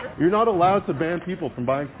saying that. You're not allowed to ban people from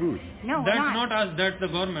buying food. No, we're That's not. not us, that's the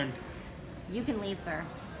government. You can leave, sir.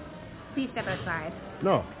 Please step outside.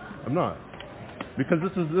 No, I'm not. Because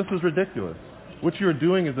this is ridiculous. What you're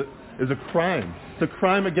doing is a crime. It's a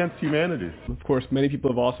crime against humanity. Of course, many people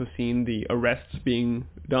have also seen the arrests being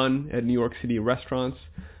done at New York City restaurants.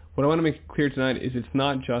 What I want to make clear tonight is it's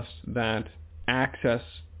not just that access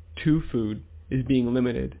to food is being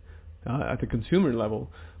limited at the consumer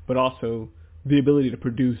level, but also the ability to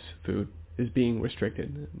produce food is being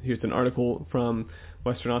restricted. Here's an article from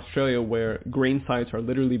Western Australia where grain sites are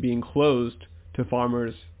literally being closed to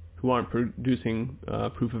farmers who aren't producing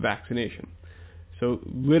proof of vaccination. So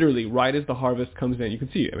literally, right as the harvest comes in, you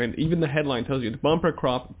can see, I mean, even the headline tells you the bumper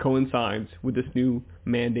crop coincides with this new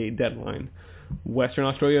mandate deadline. Western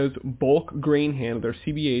Australia's bulk grain handler,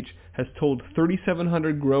 CBH, has told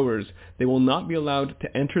 3,700 growers they will not be allowed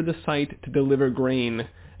to enter the site to deliver grain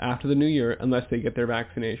after the new year unless they get their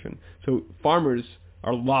vaccination. So farmers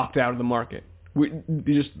are locked out of the market.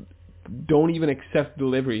 They just don't even accept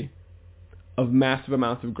delivery of massive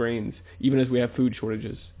amounts of grains, even as we have food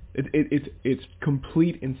shortages. It's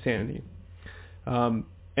complete insanity. And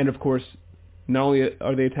of course, not only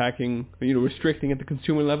are they attacking, restricting at the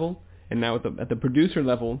consumer level, and now at the producer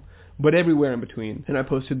level, but everywhere in between. And I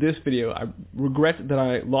posted this video. I regret that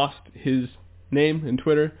I lost his name in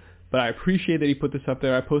Twitter, but I appreciate that he put this up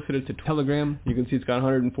there. I posted it to Telegram. You can see it's got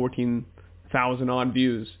 114,000 odd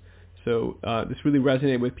views. So this really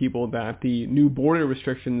resonated with people that the new border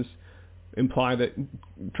restrictions imply that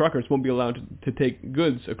truckers won't be allowed to take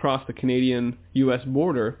goods across the Canadian-U.S.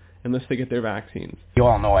 border unless they get their vaccines. You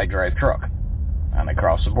all know I drive truck, and I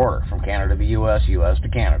cross the border from Canada to the U.S., U.S. to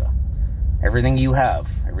Canada. Everything you have,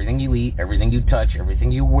 everything you eat, everything you touch,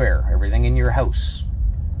 everything you wear, everything in your house,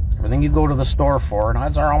 everything you go to the store for, and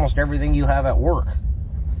odds are almost everything you have at work,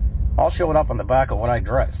 all showed up on the back of what I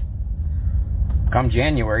drive. Come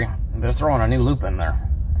January, they're throwing a new loop in there.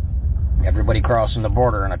 Everybody crossing the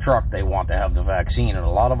border in a truck, they want to have the vaccine, and a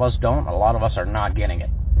lot of us don't, a lot of us are not getting it.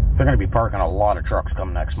 They're going to be parking a lot of trucks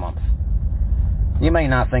come next month. You may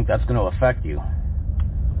not think that's going to affect you.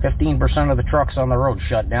 15% of the trucks on the road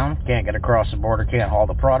shut down, can't get across the border, can't haul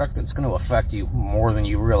the product. It's going to affect you more than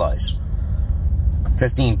you realize.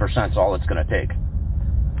 15% is all it's going to take.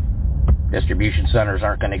 Distribution centers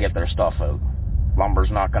aren't going to get their stuff out. Lumber's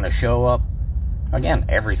not going to show up. Again,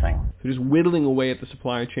 everything. They're just whittling away at the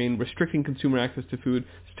supply chain, restricting consumer access to food,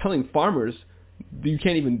 just telling farmers you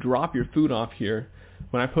can't even drop your food off here.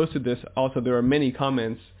 When I posted this, also there are many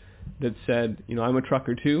comments that said, I'm a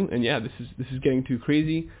trucker too, and yeah, this is getting too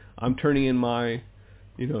crazy. I'm turning in my,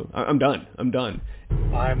 I'm done.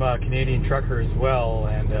 I'm a Canadian trucker as well,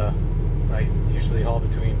 and I usually haul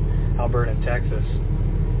between Alberta and Texas.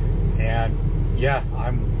 And yeah,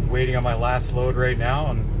 I'm waiting on my last load right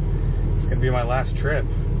now, and it's going to be my last trip,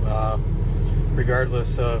 regardless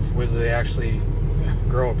of whether they actually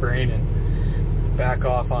grow a brain and back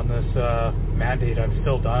off on this mandate. I'm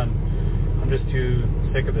still done. I'm just too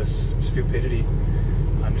sick of this stupidity.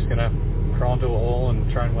 I'm just going to crawl into a hole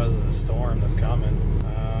and try and weather the storm that's coming.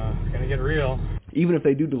 It's going to get real. Even if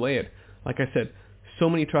they do delay it, like I said, so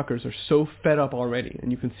many truckers are so fed up already,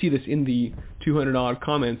 and you can see this in the 200 odd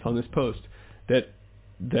comments on this post, that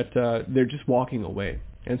they're just walking away.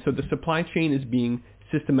 And so the supply chain is being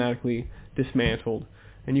systematically dismantled.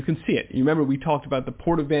 And you can see it. You remember we talked about the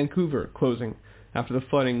Port of Vancouver closing after the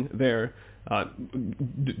flooding there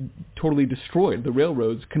totally destroyed the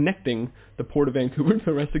railroads connecting the Port of Vancouver to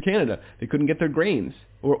the rest of Canada. They couldn't get their grains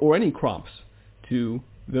or any crops to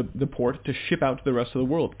the port to ship out to the rest of the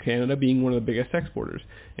world, Canada being one of the biggest exporters.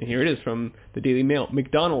 And here it is from the Daily Mail.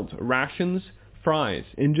 McDonald's rations fries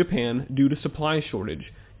in Japan due to supply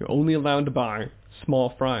shortage. You're only allowed to buy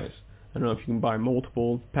small fries. I don't know if you can buy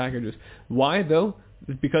multiple packages. Why, though?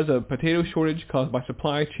 It's because of potato shortage caused by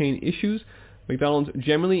supply chain issues. McDonald's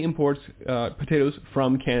generally imports potatoes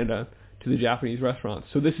from Canada to the Japanese restaurants.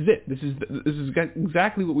 So this is it. This is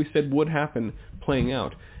exactly what we said would happen playing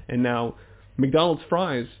out. And now McDonald's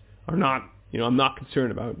fries are not, I'm not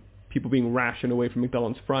concerned about people being rationed away from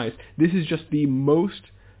McDonald's fries. This is just the most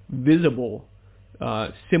visible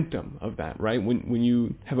symptom of that, right? When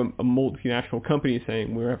you have a multinational company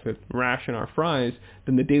saying we have to ration our fries,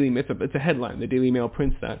 then the Daily Mail, it's a headline. The Daily Mail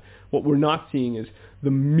prints that. What we're not seeing is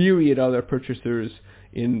the myriad other purchasers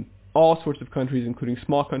in all sorts of countries, including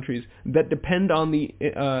small countries, that depend on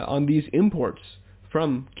these imports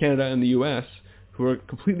from Canada and the U.S., who are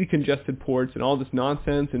completely congested ports and all this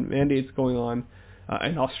nonsense and mandates going on,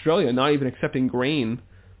 and Australia not even accepting grain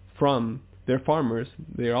from their farmers.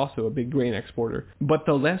 They're also a big grain exporter. But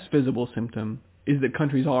the less visible symptom is that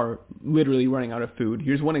countries are literally running out of food.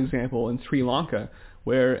 Here's one example in Sri Lanka,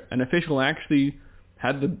 where an official actually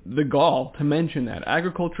had the gall to mention that.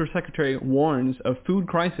 Agriculture Secretary warns of food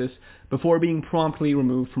crisis before being promptly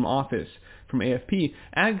removed from office. From AFP,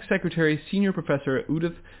 Ag Secretary Senior Professor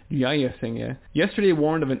Udith Jayasinghe yesterday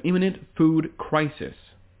warned of an imminent food crisis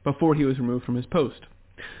before he was removed from his post.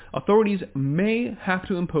 Authorities may have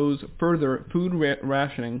to impose further food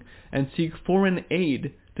rationing and seek foreign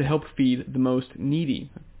aid to help feed the most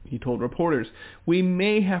needy, he told reporters. We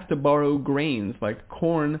may have to borrow grains like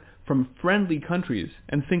corn from friendly countries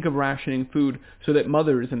and think of rationing food so that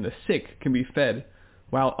mothers and the sick can be fed,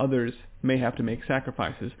 while others may have to make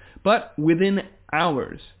sacrifices. But within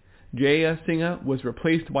hours, Jayasinghe was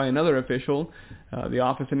replaced by another official, the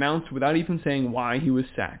office announced without even saying why he was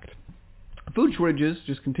sacked. Food shortages,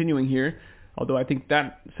 just continuing here, although I think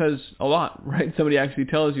that says a lot, right? Somebody actually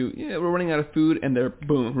tells you, yeah, we're running out of food, and they're,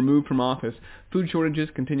 boom, removed from office. Food shortages,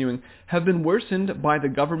 continuing, have been worsened by the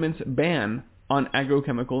government's ban on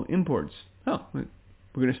agrochemical imports. Oh, we're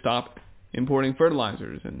going to stop importing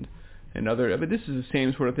fertilizers and other, but this is the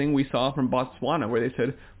same sort of thing we saw from Botswana, where they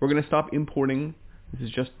said, we're going to stop importing, this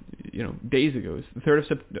is just, days ago, it's the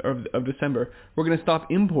 3rd of December, we're going to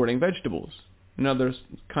stop importing vegetables and other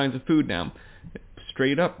kinds of food now.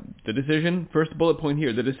 Straight up, the decision, first bullet point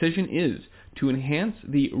here, the decision is to enhance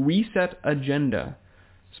the reset agenda,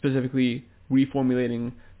 specifically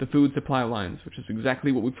reformulating the food supply lines, which is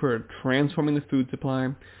exactly what we've heard, transforming the food supply,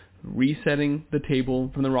 resetting the table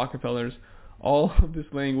from the Rockefellers, all of this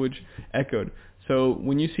language echoed. So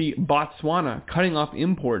when you see Botswana cutting off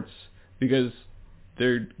imports because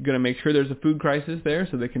they're going to make sure there's a food crisis there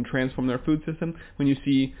so they can transform their food system, when you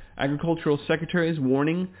see agricultural secretaries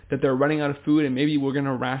warning that they're running out of food and maybe we're going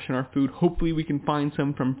to ration our food, hopefully we can find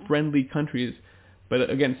some from friendly countries. But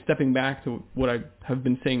again, stepping back to what I have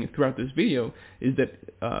been saying throughout this video, is that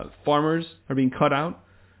farmers are being cut out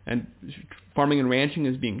and farming and ranching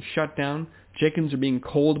is being shut down. Chickens are being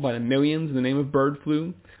culled by the millions in the name of bird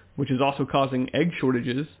flu, which is also causing egg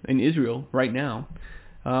shortages in Israel right now.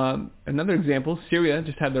 Another example, Syria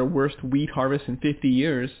just had their worst wheat harvest in 50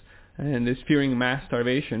 years and is fearing mass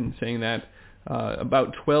starvation, saying that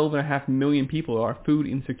about 12.5 million people are food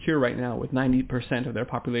insecure right now, with 90% of their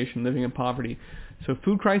population living in poverty. So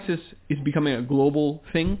food crisis is becoming a global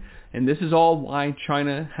thing, and this is all why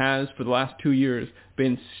China has, for the last 2 years,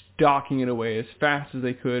 been stocking it away as fast as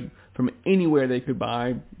they could from anywhere they could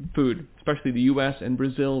buy food. Especially the U.S. and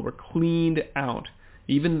Brazil were cleaned out.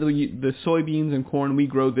 Even the soybeans and corn we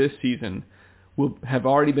grow this season will have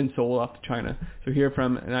already been sold off to China. So here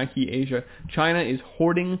from Nike Asia, China is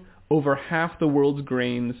hoarding over half the world's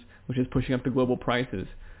grains, which is pushing up the global prices.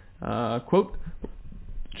 Quote,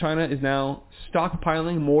 China is now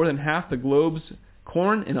stockpiling more than half the globe's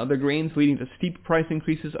corn and other grains, leading to steep price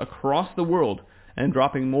increases across the world and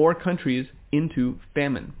dropping more countries into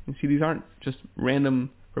famine. You see, these aren't just random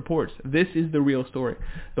reports. This is the real story.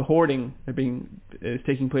 The hoarding is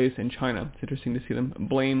taking place in China. It's interesting to see them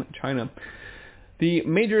blame China. The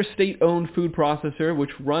major state-owned food processor,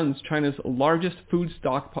 which runs China's largest food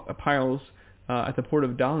stockpiles at the port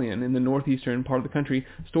of Dalian in the northeastern part of the country,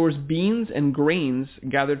 stores beans and grains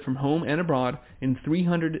gathered from home and abroad in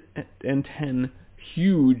 310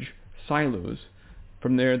 huge silos.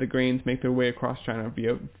 From there, the grains make their way across China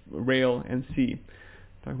via rail and sea.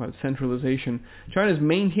 Talk about centralization. China is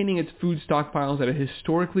maintaining its food stockpiles at a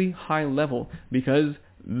historically high level because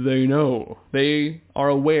they are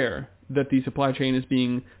aware that the supply chain is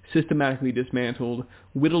being systematically dismantled,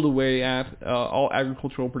 whittled away at all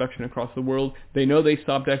agricultural production across the world. They know they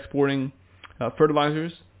stopped exporting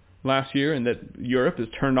fertilizers last year, and that Europe has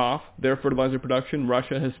turned off their fertilizer production.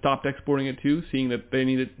 Russia has stopped exporting it too, seeing that they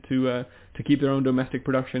need it to keep their own domestic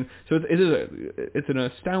production. So it's an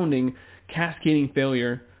astounding cascading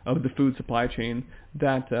failure of the food supply chain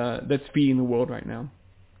that's feeding the world right now.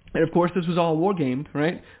 And of course, this was all war-gamed,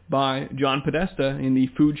 right, by John Podesta in the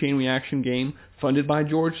food chain reaction game funded by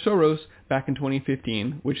George Soros back in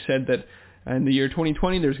 2015, which said that in the year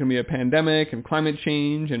 2020, there's going to be a pandemic and climate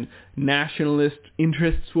change, and nationalist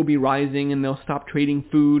interests will be rising, and they'll stop trading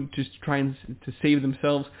food just to try and to save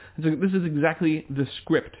themselves. And so this is exactly the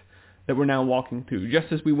script that we're now walking through.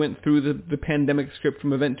 Just as we went through the pandemic script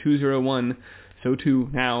from Event 201, so too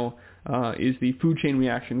now is the food chain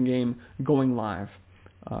reaction game going live,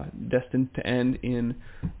 destined to end in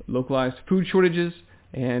localized food shortages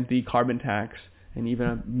and the carbon tax and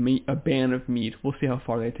even a ban of meat. We'll see how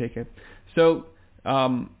far they take it. So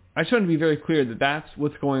I just want to be very clear that that's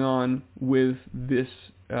what's going on with this.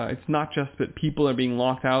 It's not just that people are being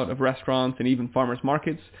locked out of restaurants and even farmers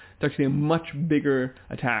markets. It's actually a much bigger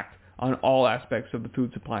attack on all aspects of the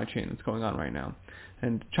food supply chain that's going on right now.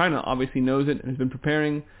 And China obviously knows it and has been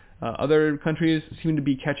preparing. Other countries seem to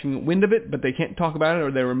be catching wind of it, but they can't talk about it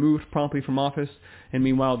or they're removed promptly from office. And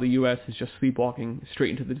meanwhile, the U.S. is just sleepwalking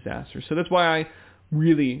straight into the disaster. So that's why I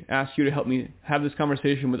really ask you to help me have this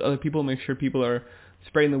conversation with other people, make sure people are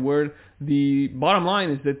spreading the word. The bottom line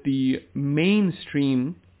is that the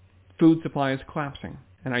mainstream food supply is collapsing.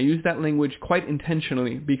 And I use that language quite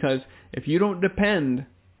intentionally because if you don't depend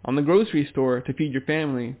on the grocery store to feed your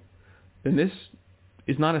family, then this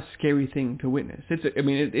is not a scary thing to witness.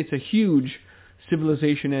 It's a huge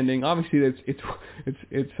civilization ending. Obviously,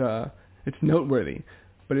 it's noteworthy,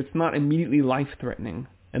 but it's not immediately life-threatening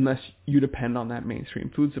unless you depend on that mainstream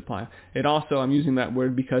food supply. It also, I'm using that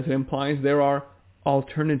word because it implies there are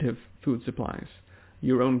alternative food supplies.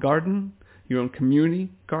 Your own garden, your own community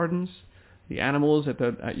gardens, the animals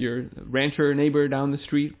at your rancher neighbor down the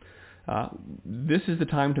street. This is the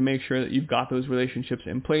time to make sure that you've got those relationships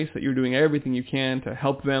in place, that you're doing everything you can to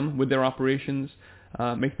help them with their operations,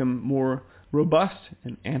 make them more robust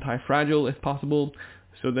and anti-fragile if possible,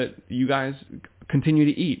 so that you guys continue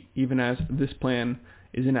to eat even as this plan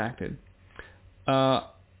is enacted.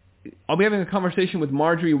 I'll be having a conversation with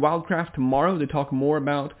Marjorie Wildcraft tomorrow to talk more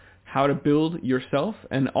about how to build yourself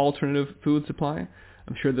an alternative food supply.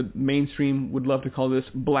 I'm sure the mainstream would love to call this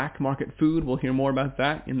black market food. We'll hear more about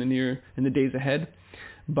that in the days ahead.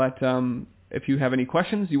 But if you have any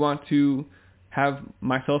questions you want to have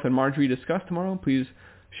myself and Marjorie discuss tomorrow, please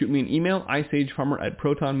shoot me an email,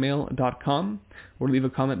 iceagefarmer@protonmail.com, or leave a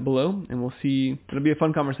comment below, and we'll see. It'll be a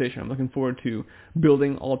fun conversation. I'm looking forward to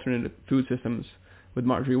building alternative food systems with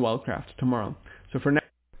Marjorie Wildcraft tomorrow. So for now.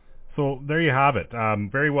 So there you have it.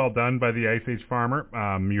 Very well done by the Ice Age Farmer.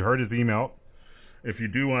 You heard his email. If you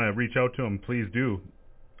do want to reach out to him, please do.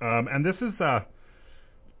 And this is,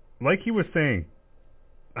 like he was saying,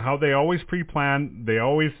 how they always pre-plan. They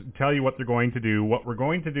always tell you what they're going to do. What we're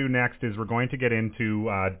going to do next is we're going to get into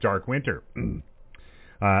dark winter.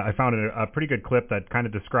 I found a pretty good clip that kind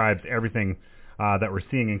of describes everything that we're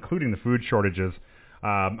seeing, including the food shortages,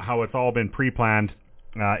 how it's all been pre-planned,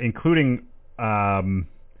 including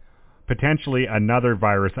potentially another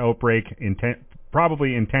virus outbreak,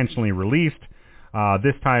 probably intentionally released,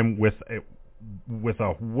 this time with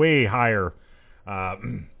a way higher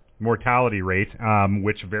mortality rate,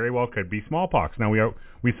 which very well could be smallpox. Now,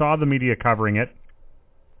 we saw the media covering it.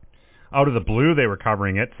 Out of the blue, they were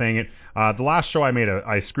covering it, saying it. The last show I made,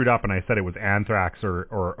 I screwed up and I said it was anthrax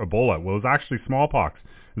or Ebola. Well, it was actually smallpox,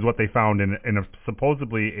 is what they found in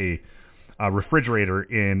supposedly a refrigerator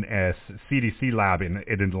in a CDC lab in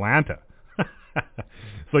Atlanta.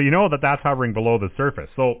 So you know that's hovering below the surface.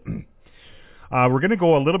 So we're going to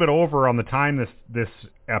go a little bit over on the time this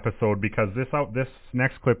episode because this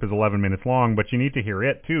next clip is 11 minutes long, but you need to hear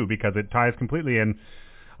it too because it ties completely in.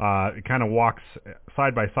 It kind of walks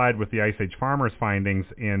side by side with the Ice Age Farmers' findings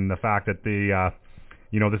in the fact that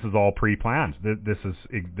this is all pre-planned.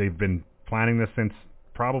 They've been planning this since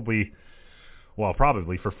probably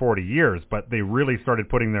for 40 years, but they really started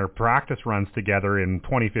putting their practice runs together in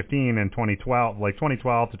 2015 and 2012, like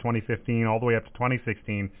 2012 to 2015, all the way up to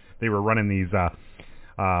 2016. They were running these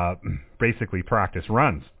basically practice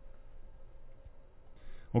runs.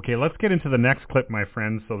 Okay, let's get into the next clip, my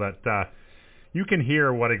friends, so that you can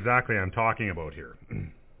hear what exactly I'm talking about here.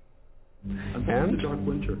 And what's the Dark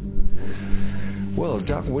Winter? Well,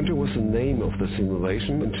 Dark Winter was the name of the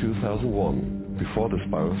simulation in 2001, before this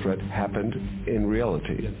biothreat happened in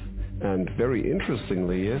reality. Yes. And very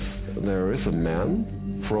interestingly is, there is a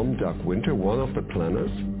man from Dark Winter, one of the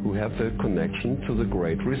planners, who had the connection to the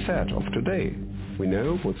Great Reset of today. We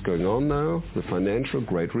know what's going on now, the financial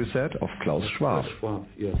Great Reset of Klaus Schwab. Klaus Schwab,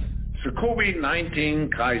 yes. The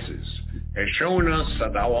COVID-19 crisis has shown us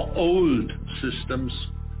that our old systems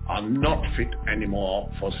are not fit anymore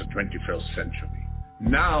for the 21st century.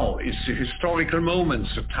 Now is the historical moment,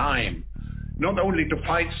 the time, not only to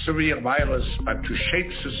fight severe virus, but to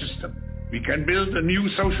shape the system. We can build a new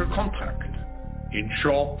social contract. In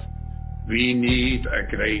short, we need a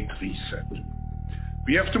great reset.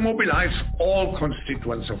 We have to mobilize all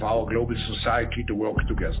constituents of our global society to work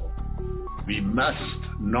together. We must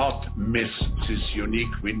not miss this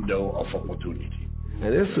unique window of opportunity.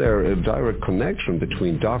 And is there a direct connection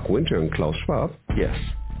between Dark Winter and Klaus Schwab? Yes.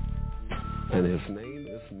 And his name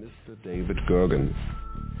is Mr. David Gergen.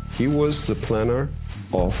 He was the planner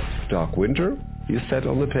of Dark Winter. He sat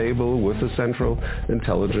on the table with the Central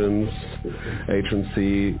Intelligence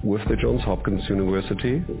Agency, with the Johns Hopkins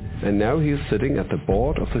University, and now he is sitting at the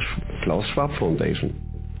board of the Klaus Schwab Foundation.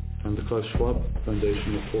 And the Klaus Schwab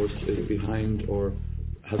Foundation, of course, is behind or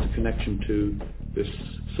has a connection to this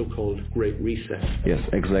so-called Great Reset. Yes,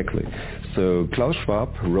 exactly. So Klaus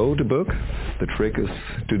Schwab wrote a book. The trick is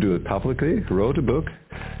to do it publicly. Wrote a book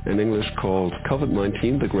in English called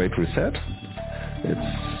COVID-19, The Great Reset.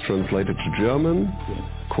 It's translated to German.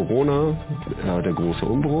 Corona, der große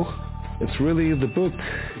Umbruch. It's really the book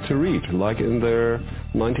to read, like in the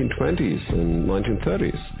 1920s and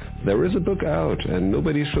 1930s. There is a book out, and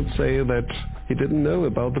nobody should say that he didn't know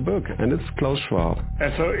about the book, and it's Klaus Schwab.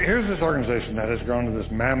 And so here's this organization that has grown to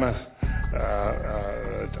this mammoth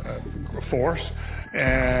force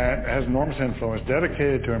and has enormous influence,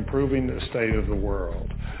 dedicated to improving the state of the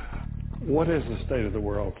world. What is the state of the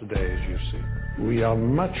world today, as you see? We are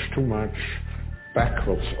much too much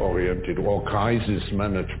backwards oriented or crisis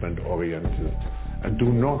management oriented, and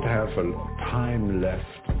do not have a time left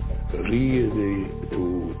really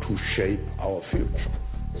to shape our future.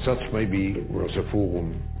 That's maybe where the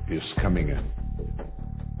forum is coming in.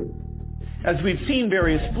 As we've seen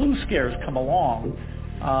various flu scares come along,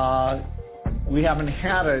 we haven't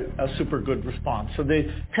had a super good response. So the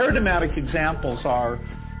paradigmatic examples are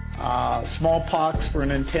smallpox for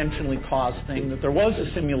an intentionally caused thing, that there was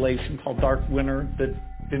a simulation called Dark Winter that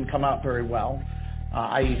didn't come out very well,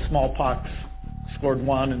 i.e. smallpox scored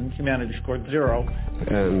 1 and humanity scored 0.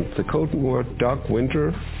 And the code word Dark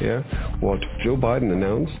Winter, what Joe Biden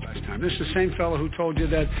announced. This is the same fellow who told you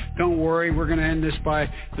that, don't worry, we're going to end this by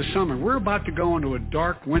the summer. We're about to go into a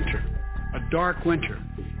dark winter,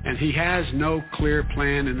 and he has no clear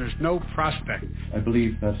plan and there's no prospect. I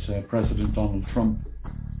believe that President Donald Trump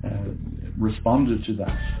responded to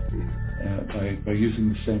that by using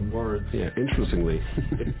the same words. Yeah, interestingly.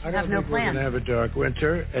 I don't think we're going to have a dark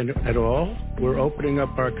winter at all. We're opening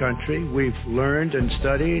up our country. We've learned and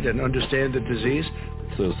studied and understand the disease.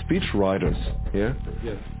 So speech writers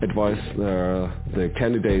advise the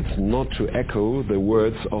candidates not to echo the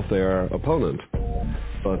words of their opponent.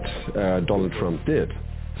 But Donald Trump did.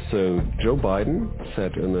 So Joe Biden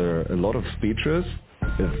said in a lot of speeches,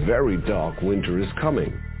 a very dark winter is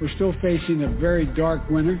coming. We're still facing a very dark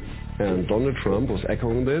winter. And Donald Trump was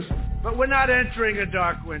echoing this. But we're not entering a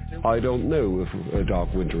dark winter. I don't know if a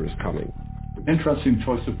dark winter is coming. Interesting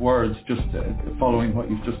choice of words, just following what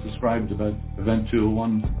you've just described about Event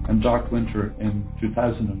 201 and Dark Winter in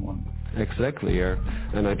 2001. Exactly, yeah.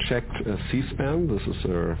 And I checked C-SPAN. This is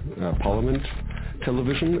a parliament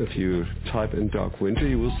television. If you type in Dark Winter,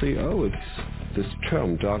 you will see, this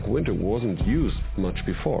term Dark Winter wasn't used much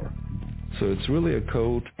before. So it's really a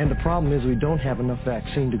code. And the problem is we don't have enough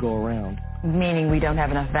vaccine to go around. Meaning we don't have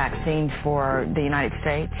enough vaccine for the United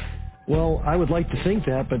States? Well, I would like to think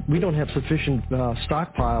that, but we don't have sufficient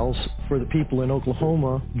stockpiles for the people in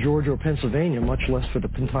Oklahoma, Georgia, or Pennsylvania, much less for the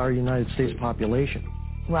entire United States population.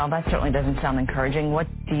 Well, that certainly doesn't sound encouraging. What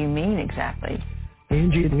do you mean exactly?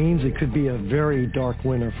 Angie, it means it could be a very dark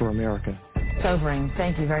winter for America. Sobering.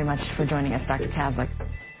 Thank you very much for joining us, Dr. Kaslik.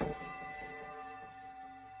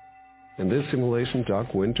 In this simulation,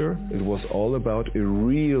 Dark Winter, it was all about a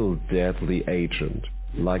real deadly agent,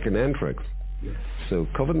 like an anthrax. So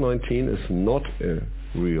COVID-19 is not a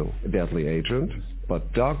real deadly agent,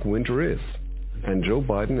 but Dark Winter is. And Joe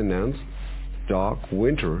Biden announced Dark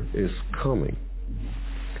Winter is coming.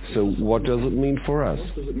 So what does it mean for us?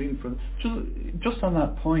 What does it mean for just on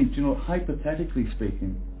that point, hypothetically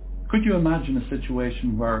speaking, Could you imagine a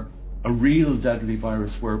situation where a real deadly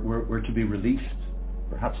virus were to be released,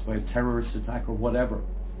 perhaps by a terrorist attack or whatever,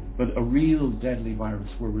 but a real deadly virus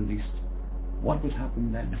were released? What would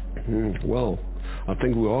happen then? Well, I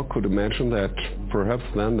think we all could imagine that perhaps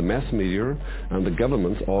then the mass media and the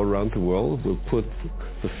governments all around the world will put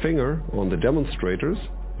the finger on the demonstrators,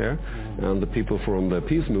 and the people from the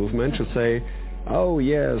peace movement to say, oh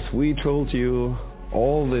yes, we told you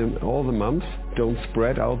all the months, don't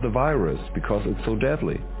spread out the virus because it's so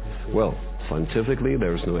deadly. Well, scientifically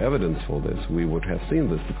there is no evidence for this. We would have seen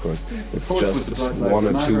this because it's just 1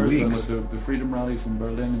 or 2 weeks. And with the freedom rallies in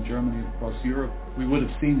Berlin and Germany across Europe, we would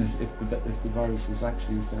have seen it if the virus was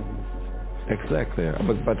actually as deadly as this. Exactly.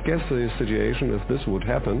 But guess the situation if this would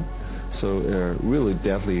happen. So a really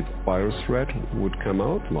deadly virus threat would come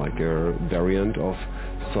out, like a variant of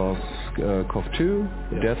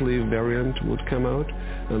SARS-CoV-2, a deadly variant would come out,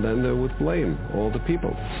 and then they would blame all the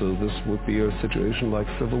people. So this would be a situation like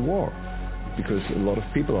civil war, because a lot of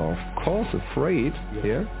people are of course afraid,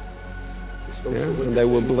 and they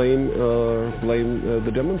will blame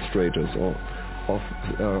the demonstrators of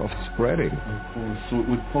spreading. Of course. So it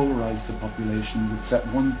would polarize the population, would set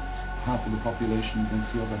one half of the population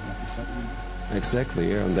against the other half.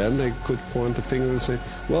 Exactly, and then they could point the finger and say,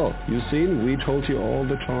 well, you see, we told you all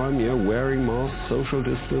the time, wearing masks, social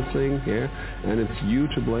distancing, and it's you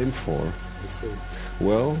to blame for.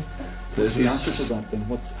 Well, this is the answer to that then.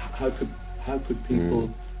 How could people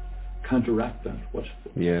counteract that?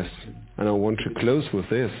 Yes, and I want to close with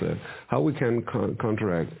this, how we can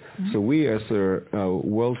counteract. So we as a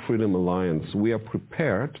World Freedom Alliance, we are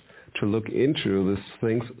prepared to look into these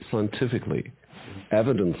things scientifically,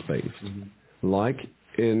 evidence-based. Like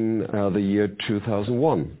in the year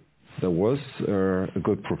 2001, there was a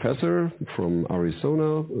good professor from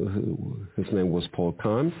Arizona, his name was Paul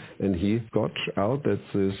Kahn, and he got out that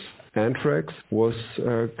this anthrax was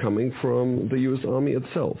coming from the US Army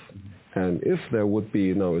itself. And if there would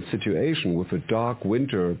be now a situation with a dark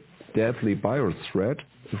winter, deadly virus threat,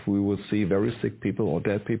 if we would see very sick people or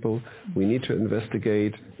dead people, we need to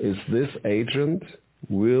investigate, is this agent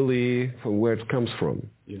really from where it comes from?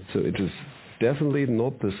 Yes. So it is definitely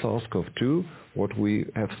not the SARS-CoV-2, what we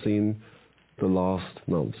have seen the last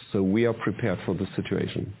months. So we are prepared for this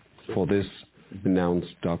situation, for this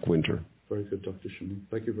announced dark winter. Very good, Dr. Schumann.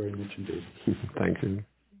 Thank you very much indeed. Thank you.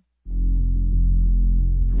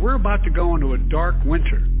 We're about to go into a dark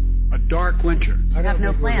winter. A dark winter. I don't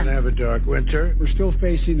think we're going to have a dark winter. We're still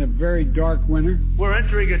facing a very dark winter. We're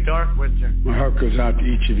entering a dark winter. My heart goes out to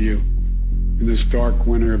each of you in this dark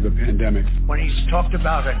winter of the pandemic. When he's talked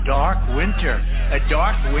about a dark winter,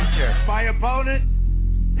 my opponent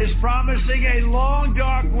is promising a long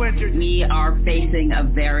dark winter. We are facing a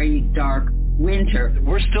very dark winter.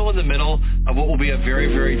 We're still in the middle of what will be a very,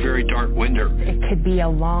 very, very dark winter. It could be a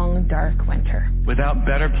long, dark winter. Without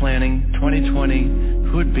better planning,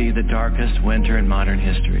 2020 could be the darkest winter in modern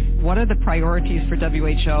history. What are the priorities for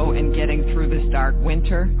WHO in getting through this dark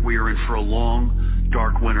winter? We are in for a long,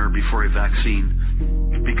 dark winter before a vaccine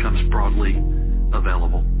becomes broadly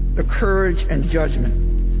available. The courage and judgment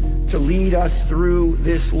to lead us through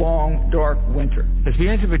this long, dark winter. As we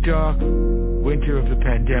enter the dark winter of the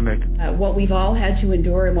pandemic, what we've all had to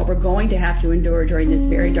endure and what we're going to have to endure during this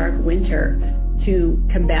very dark winter to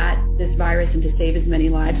combat this virus and to save as many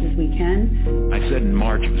lives as we can. I said in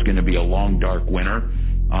March it was going to be a long, dark winter.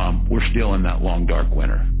 We're still in that long, dark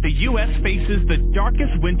winter. The U.S. faces the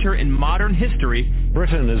darkest winter in modern history.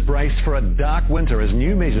 Britain is braced for a dark winter as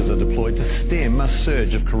new measures are deployed to stem a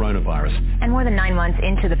surge of coronavirus. And more than 9 months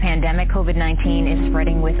into the pandemic, COVID-19 is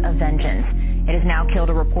spreading with a vengeance. It has now killed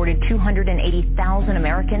a reported 280,000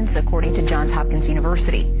 Americans, according to Johns Hopkins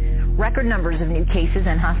University. Record numbers of new cases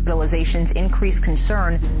and hospitalizations increase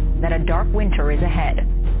concern that a dark winter is ahead.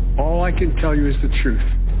 All I can tell you is the truth.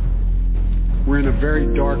 We're in a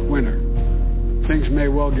very dark winter. Things may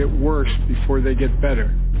well get worse before they get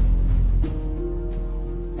better.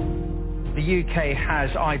 The UK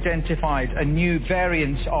has identified a new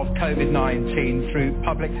variant of COVID-19 through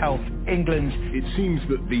Public Health England. It seems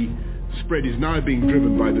that the spread is now being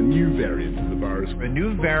driven by the new variant of the virus. A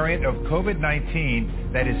new variant of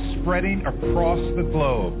COVID-19 that is spreading across the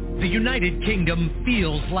globe. The United Kingdom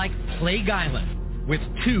feels like Plague Island, with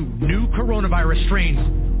 2 new coronavirus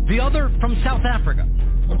strains. The other from South Africa.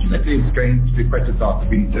 Ultimately, it's going to be quite a dark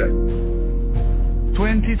winter.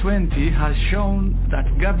 2020 has shown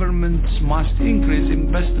that governments must increase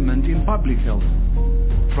investment in public health,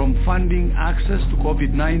 from funding access to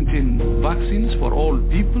COVID-19 vaccines for all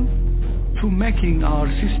people, to making our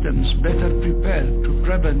systems better prepared to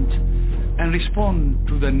prevent and respond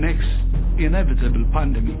to the next inevitable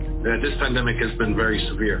pandemic. This pandemic has been very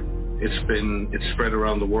severe. It's spread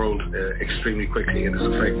around the world extremely quickly and has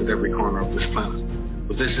affected every corner of this planet.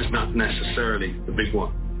 But this is not necessarily the big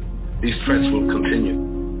one. These threats will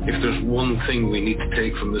continue. If there's one thing we need to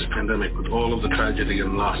take from this pandemic with all of the tragedy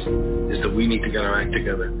and loss is that we need to get our act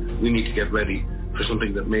together. We need to get ready for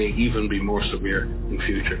something that may even be more severe in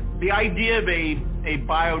future. The idea of a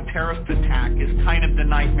bioterrorist attack is kind of the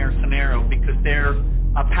nightmare scenario because they're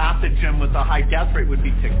a pathogen with a high death rate would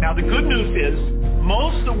be picked. Now the good news is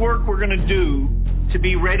most of the work we're going to do to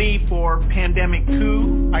be ready for pandemic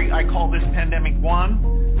 2, I call this pandemic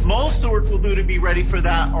 1, most of the work we'll do to be ready for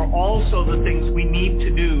that are also the things we need to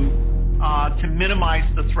do to minimize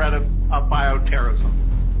the threat of bioterrorism.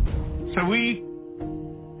 So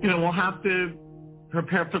we'll have to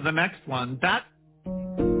prepare for the next one. That,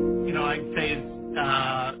 I'd say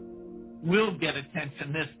will get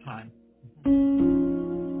attention this time.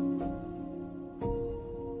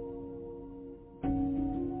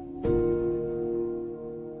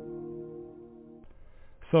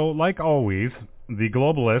 So, like always, the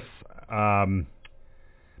globalists,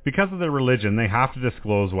 because of their religion, they have to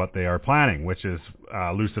disclose what they are planning, which is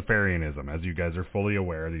Luciferianism. As you guys are fully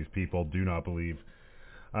aware, these people do not believe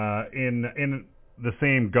in the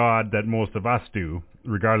same God that most of us do,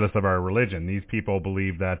 regardless of our religion. These people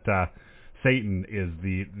believe that Satan is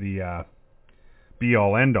the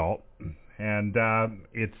be-all, end-all, and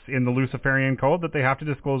it's in the Luciferian code that they have to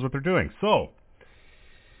disclose what they're doing. So,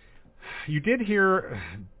 you did hear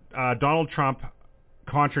Donald Trump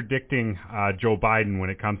contradicting Joe Biden when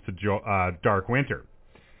it comes to Dark Winter.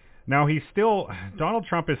 Now, Donald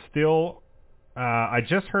Trump is still, I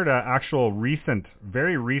just heard an actual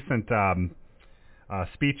very recent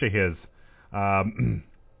speech of his,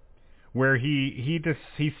 where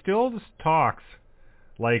he still just talks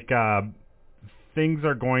like things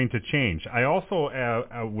are going to change. I also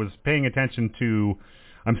was paying attention to,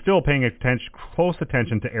 I'm still paying close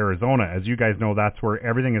attention to Arizona. As you guys know, that's where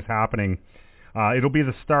everything is happening. It'll be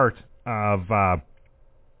the start of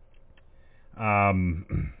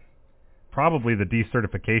probably the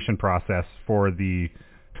decertification process for the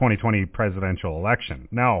 2020 presidential election.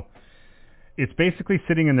 Now, it's basically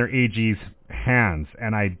sitting in their AG's hands,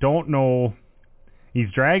 and I don't know,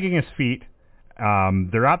 he's dragging his feet.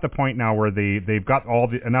 They're at the point now where they've got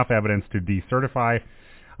enough evidence to decertify,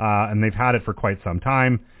 and they've had it for quite some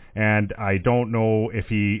time, and I don't know if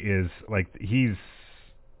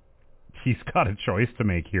he's got a choice to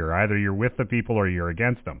make here. Either you're with the people or you're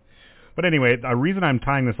against them. But anyway, the reason I'm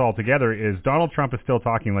tying this all together is Donald Trump is still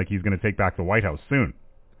talking like he's going to take back the White House soon,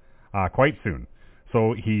 quite soon.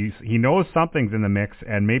 So he knows something's in the mix,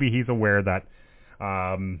 and maybe he's aware that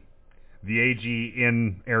the AG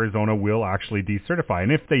in Arizona will actually decertify.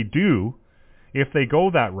 And if they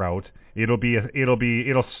go that route,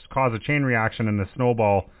 it'll cause a chain reaction, and the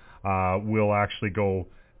snowball will actually go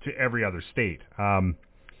to every other state.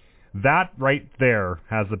 That right there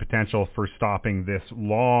has the potential for stopping this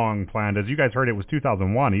long planned. As you guys heard, it was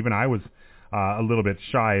 2001. Even I was a little bit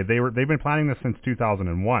shy. They've been planning this since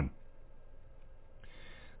 2001.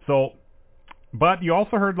 So, but you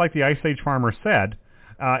also heard, like the Ice Age farmer said,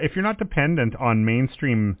 if you're not dependent on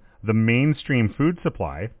the mainstream food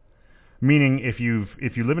supply, meaning if you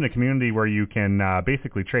live in a community where you can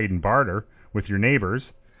basically trade and barter with your neighbors,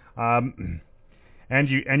 and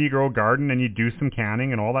you grow a garden and you do some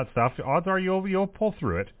canning and all that stuff, odds are you'll pull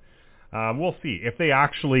through it. We'll see if they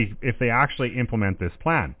actually implement this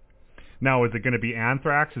plan. Now, is it going to be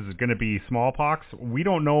anthrax? Is it going to be smallpox? We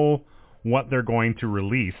don't know what they're going to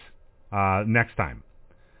release next time,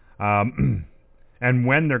 and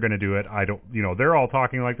when they're going to do it. I don't. They're all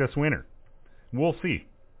talking like this winter. We'll see.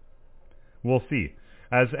 We'll see.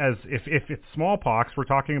 As if it's smallpox, we're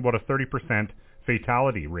talking about a 30%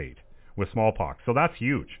 fatality rate with smallpox. So that's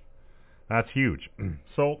huge. That's huge.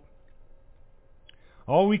 So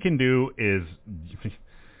all we can do is,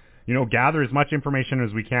 gather as much information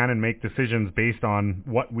as we can and make decisions based on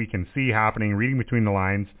what we can see happening, reading between the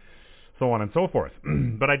lines, so on and so forth.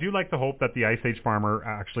 But I do like the hope that the Ice Age farmer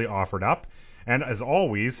actually offered up. And as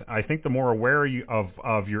always, I think the more aware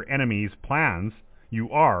of your enemy's plans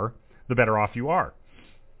you are, the better off you are.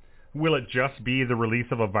 Will it just be the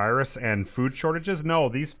release of a virus and food shortages? No,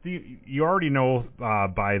 you already know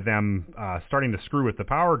by them starting to screw with the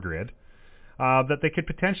power grid that they could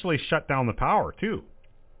potentially shut down the power too.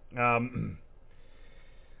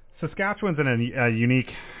 Saskatchewan's in a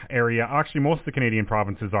unique area. Actually, most of the Canadian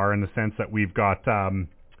provinces are, in the sense that we've got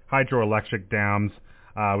hydroelectric dams,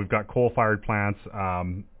 we've got coal-fired plants,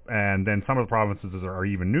 and then some of the provinces are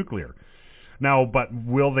even nuclear. Now, but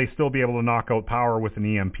will they still be able to knock out power with an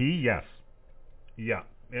EMP? Yes. Yeah.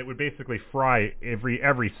 It would basically fry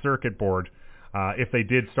every circuit board if they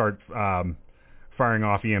did start firing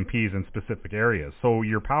off EMPs in specific areas. So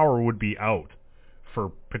your power would be out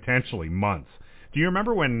for potentially months. Do you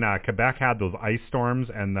remember when Quebec had those ice storms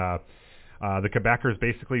and the Quebecers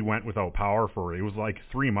basically went without power for, it was like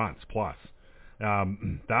 3 months plus.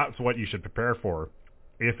 That's what you should prepare for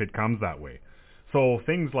if it comes that way. So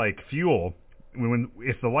things like fuel,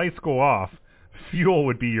 if the lights go off, fuel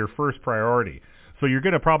would be your first priority. So you're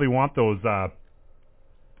going to probably want those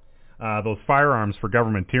firearms for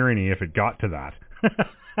government tyranny if it got to that.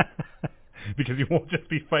 Because you won't just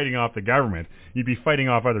be fighting off the government, you'd be fighting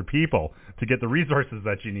off other people to get the resources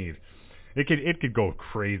that you need. It could go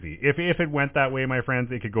crazy. If it went that way, my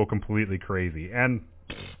friends, it could go completely crazy. And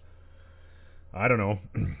I don't know.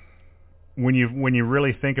 When you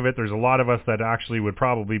really think of it, there's a lot of us that actually would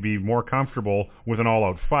probably be more comfortable with an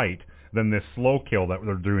all-out fight than this slow kill that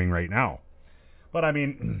they're doing right now. But I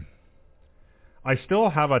mean, I still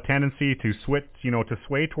have a tendency to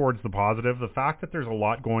sway towards the positive. The fact that there's a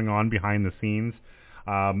lot going on behind the scenes,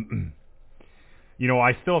 I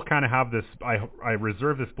still kind of have this. I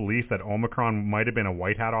reserve this belief that Omicron might have been a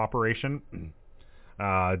white hat operation,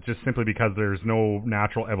 just simply because there's no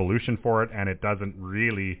natural evolution for it, and it doesn't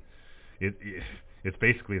really. It's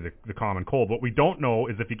basically the common cold. What we don't know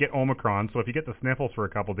is if you get Omicron. So if you get the sniffles for a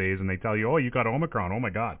couple days and they tell you, oh, you got Omicron, oh my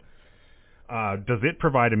God. Does it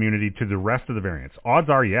provide immunity to the rest of the variants? Odds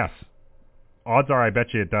are yes. Odds are I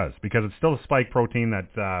bet you it does, because it's still a spike protein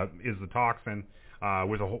that is the toxin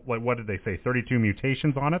with what did they say, 32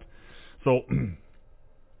 mutations on it. So,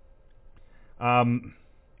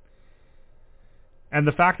 and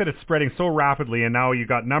the fact that it's spreading so rapidly, and now you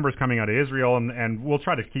got numbers coming out of Israel, and we'll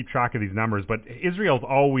try to keep track of these numbers, but Israel's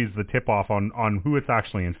always the tip-off on who it's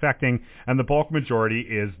actually infecting, and the bulk majority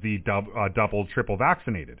is the double, triple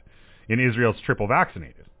vaccinated. In Israel's triple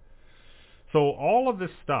vaccinated. So all of this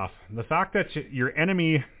stuff, the fact that your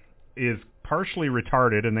enemy is partially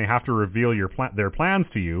retarded and they have to reveal their plans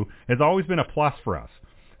to you, has always been a plus for us.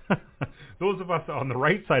 Those of us on the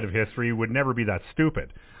right side of history would never be that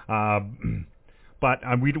stupid. But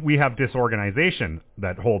we have disorganization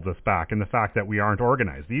that holds us back, and the fact that we aren't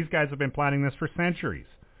organized. These guys have been planning this for centuries.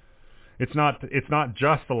 It's not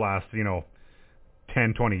just the last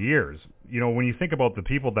 10, 20 years. When you think about the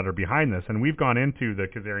people that are behind this, and we've gone into the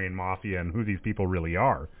Khazarian Mafia and who these people really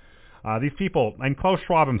are. These people, and Klaus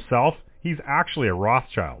Schwab himself, he's actually a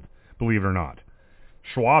Rothschild, believe it or not.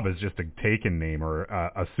 Schwab is just a taken name or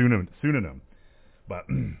a pseudonym. But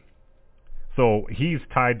so he's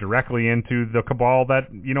tied directly into the cabal that,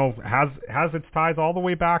 has its ties all the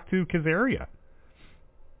way back to Khazaria.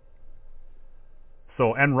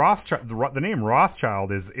 So, and Rothschild, the name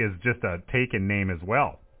Rothschild is just a taken name as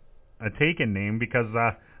well. A taken name because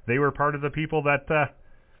they were part of the people that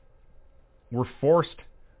were forced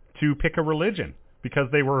to pick a religion because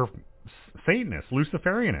they were Satanists,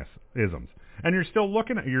 Luciferianisms. And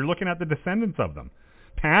you're looking at the descendants of them.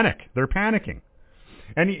 They're panicking.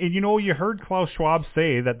 And you heard Klaus Schwab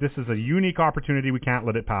say that this is a unique opportunity, we can't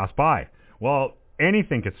let it pass by. Well,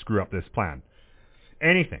 anything could screw up this plan.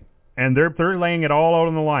 Anything. And they're laying it all out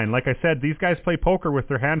on the line. Like I said, these guys play poker with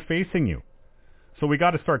their hand facing you. So we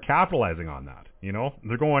got to start capitalizing on that.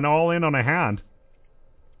 They're going all in on a hand,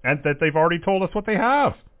 and that they've already told us what they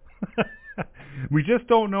have. We just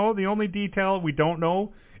don't know. The only detail we don't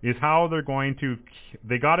know is how they're going to.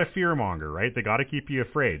 They got to fearmonger, right? They got to keep you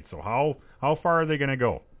afraid. So how far are they going to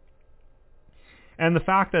go? And the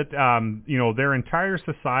fact that their entire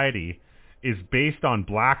society is based on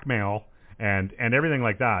blackmail and everything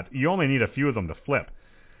like that. You only need a few of them to flip.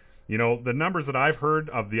 The numbers that I've heard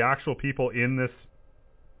of the actual people in this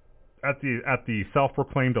at the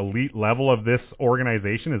self-proclaimed elite level of this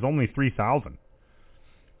organization is only 3,000.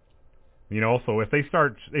 So if they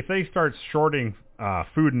start shorting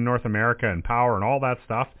food in North America and power and all that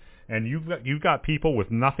stuff, and you've got people with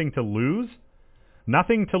nothing to lose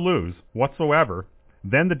whatsoever,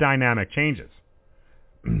 then the dynamic changes.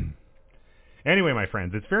 Anyway, my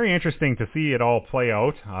friends, it's very interesting to see it all play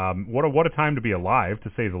out. What a time to be alive,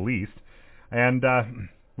 to say the least. And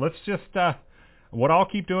let's just, what I'll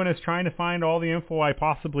keep doing is trying to find all the info I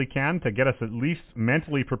possibly can to get us at least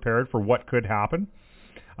mentally prepared for what could happen.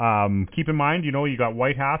 Keep in mind, you got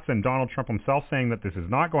white hats and Donald Trump himself saying that this is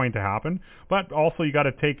not going to happen, but also you got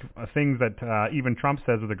to take things that even Trump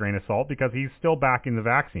says with a grain of salt, because he's still backing the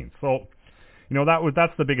vaccines. So,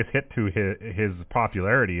 that's the biggest hit to his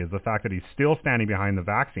popularity, is the fact that he's still standing behind the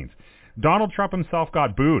vaccines. Donald Trump himself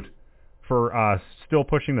got booed for still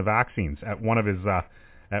pushing the vaccines at one of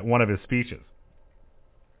his speeches.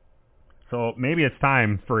 So maybe it's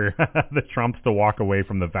time for the Trumps to walk away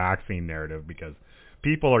from the vaccine narrative, because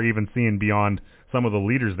people are even seeing beyond some of the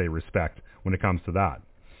leaders they respect when it comes to that.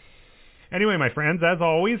 Anyway, my friends, as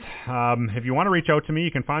always, if you want to reach out to me,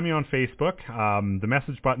 you can find me on Facebook. The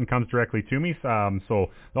message button comes directly to me. So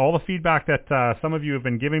all the feedback that some of you have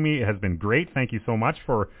been giving me has been great. Thank you so much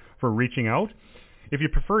for reaching out. If you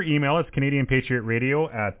prefer email, it's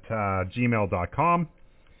CanadianPatriotRadio@gmail.com.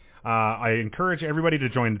 I encourage everybody to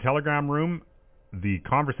join the Telegram room. The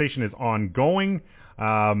conversation is ongoing,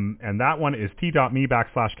 and that one is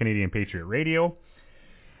t.me/CanadianPatriotRadio.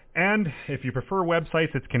 And if you prefer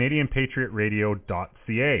websites, it's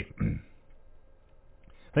CanadianPatriotRadio.ca.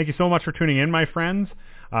 Thank you so much for tuning in, my friends.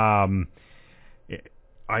 There's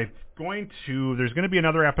going to be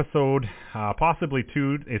another episode, possibly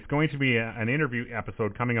two. It's going to be an interview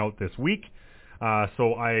episode coming out this week.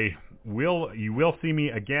 So you will see me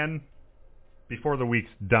again before the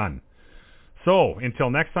week's done. So until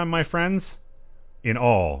next time, my friends, in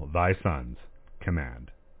all thy sons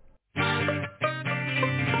command.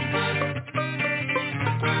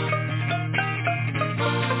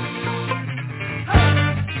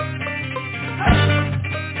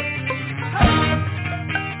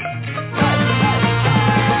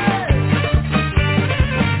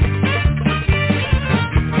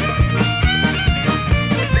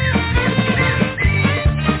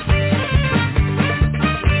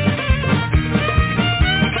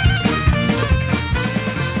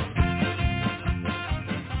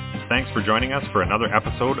 Thanks for joining us for another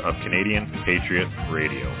episode of Canadian Patriot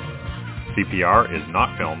Radio. CPR is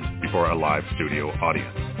not filmed before a live studio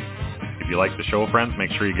audience. If you like the show, friends,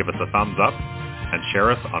 make sure you give us a thumbs up and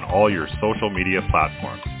share us on all your social media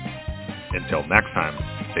platforms. Until next time,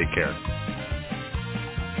 take care.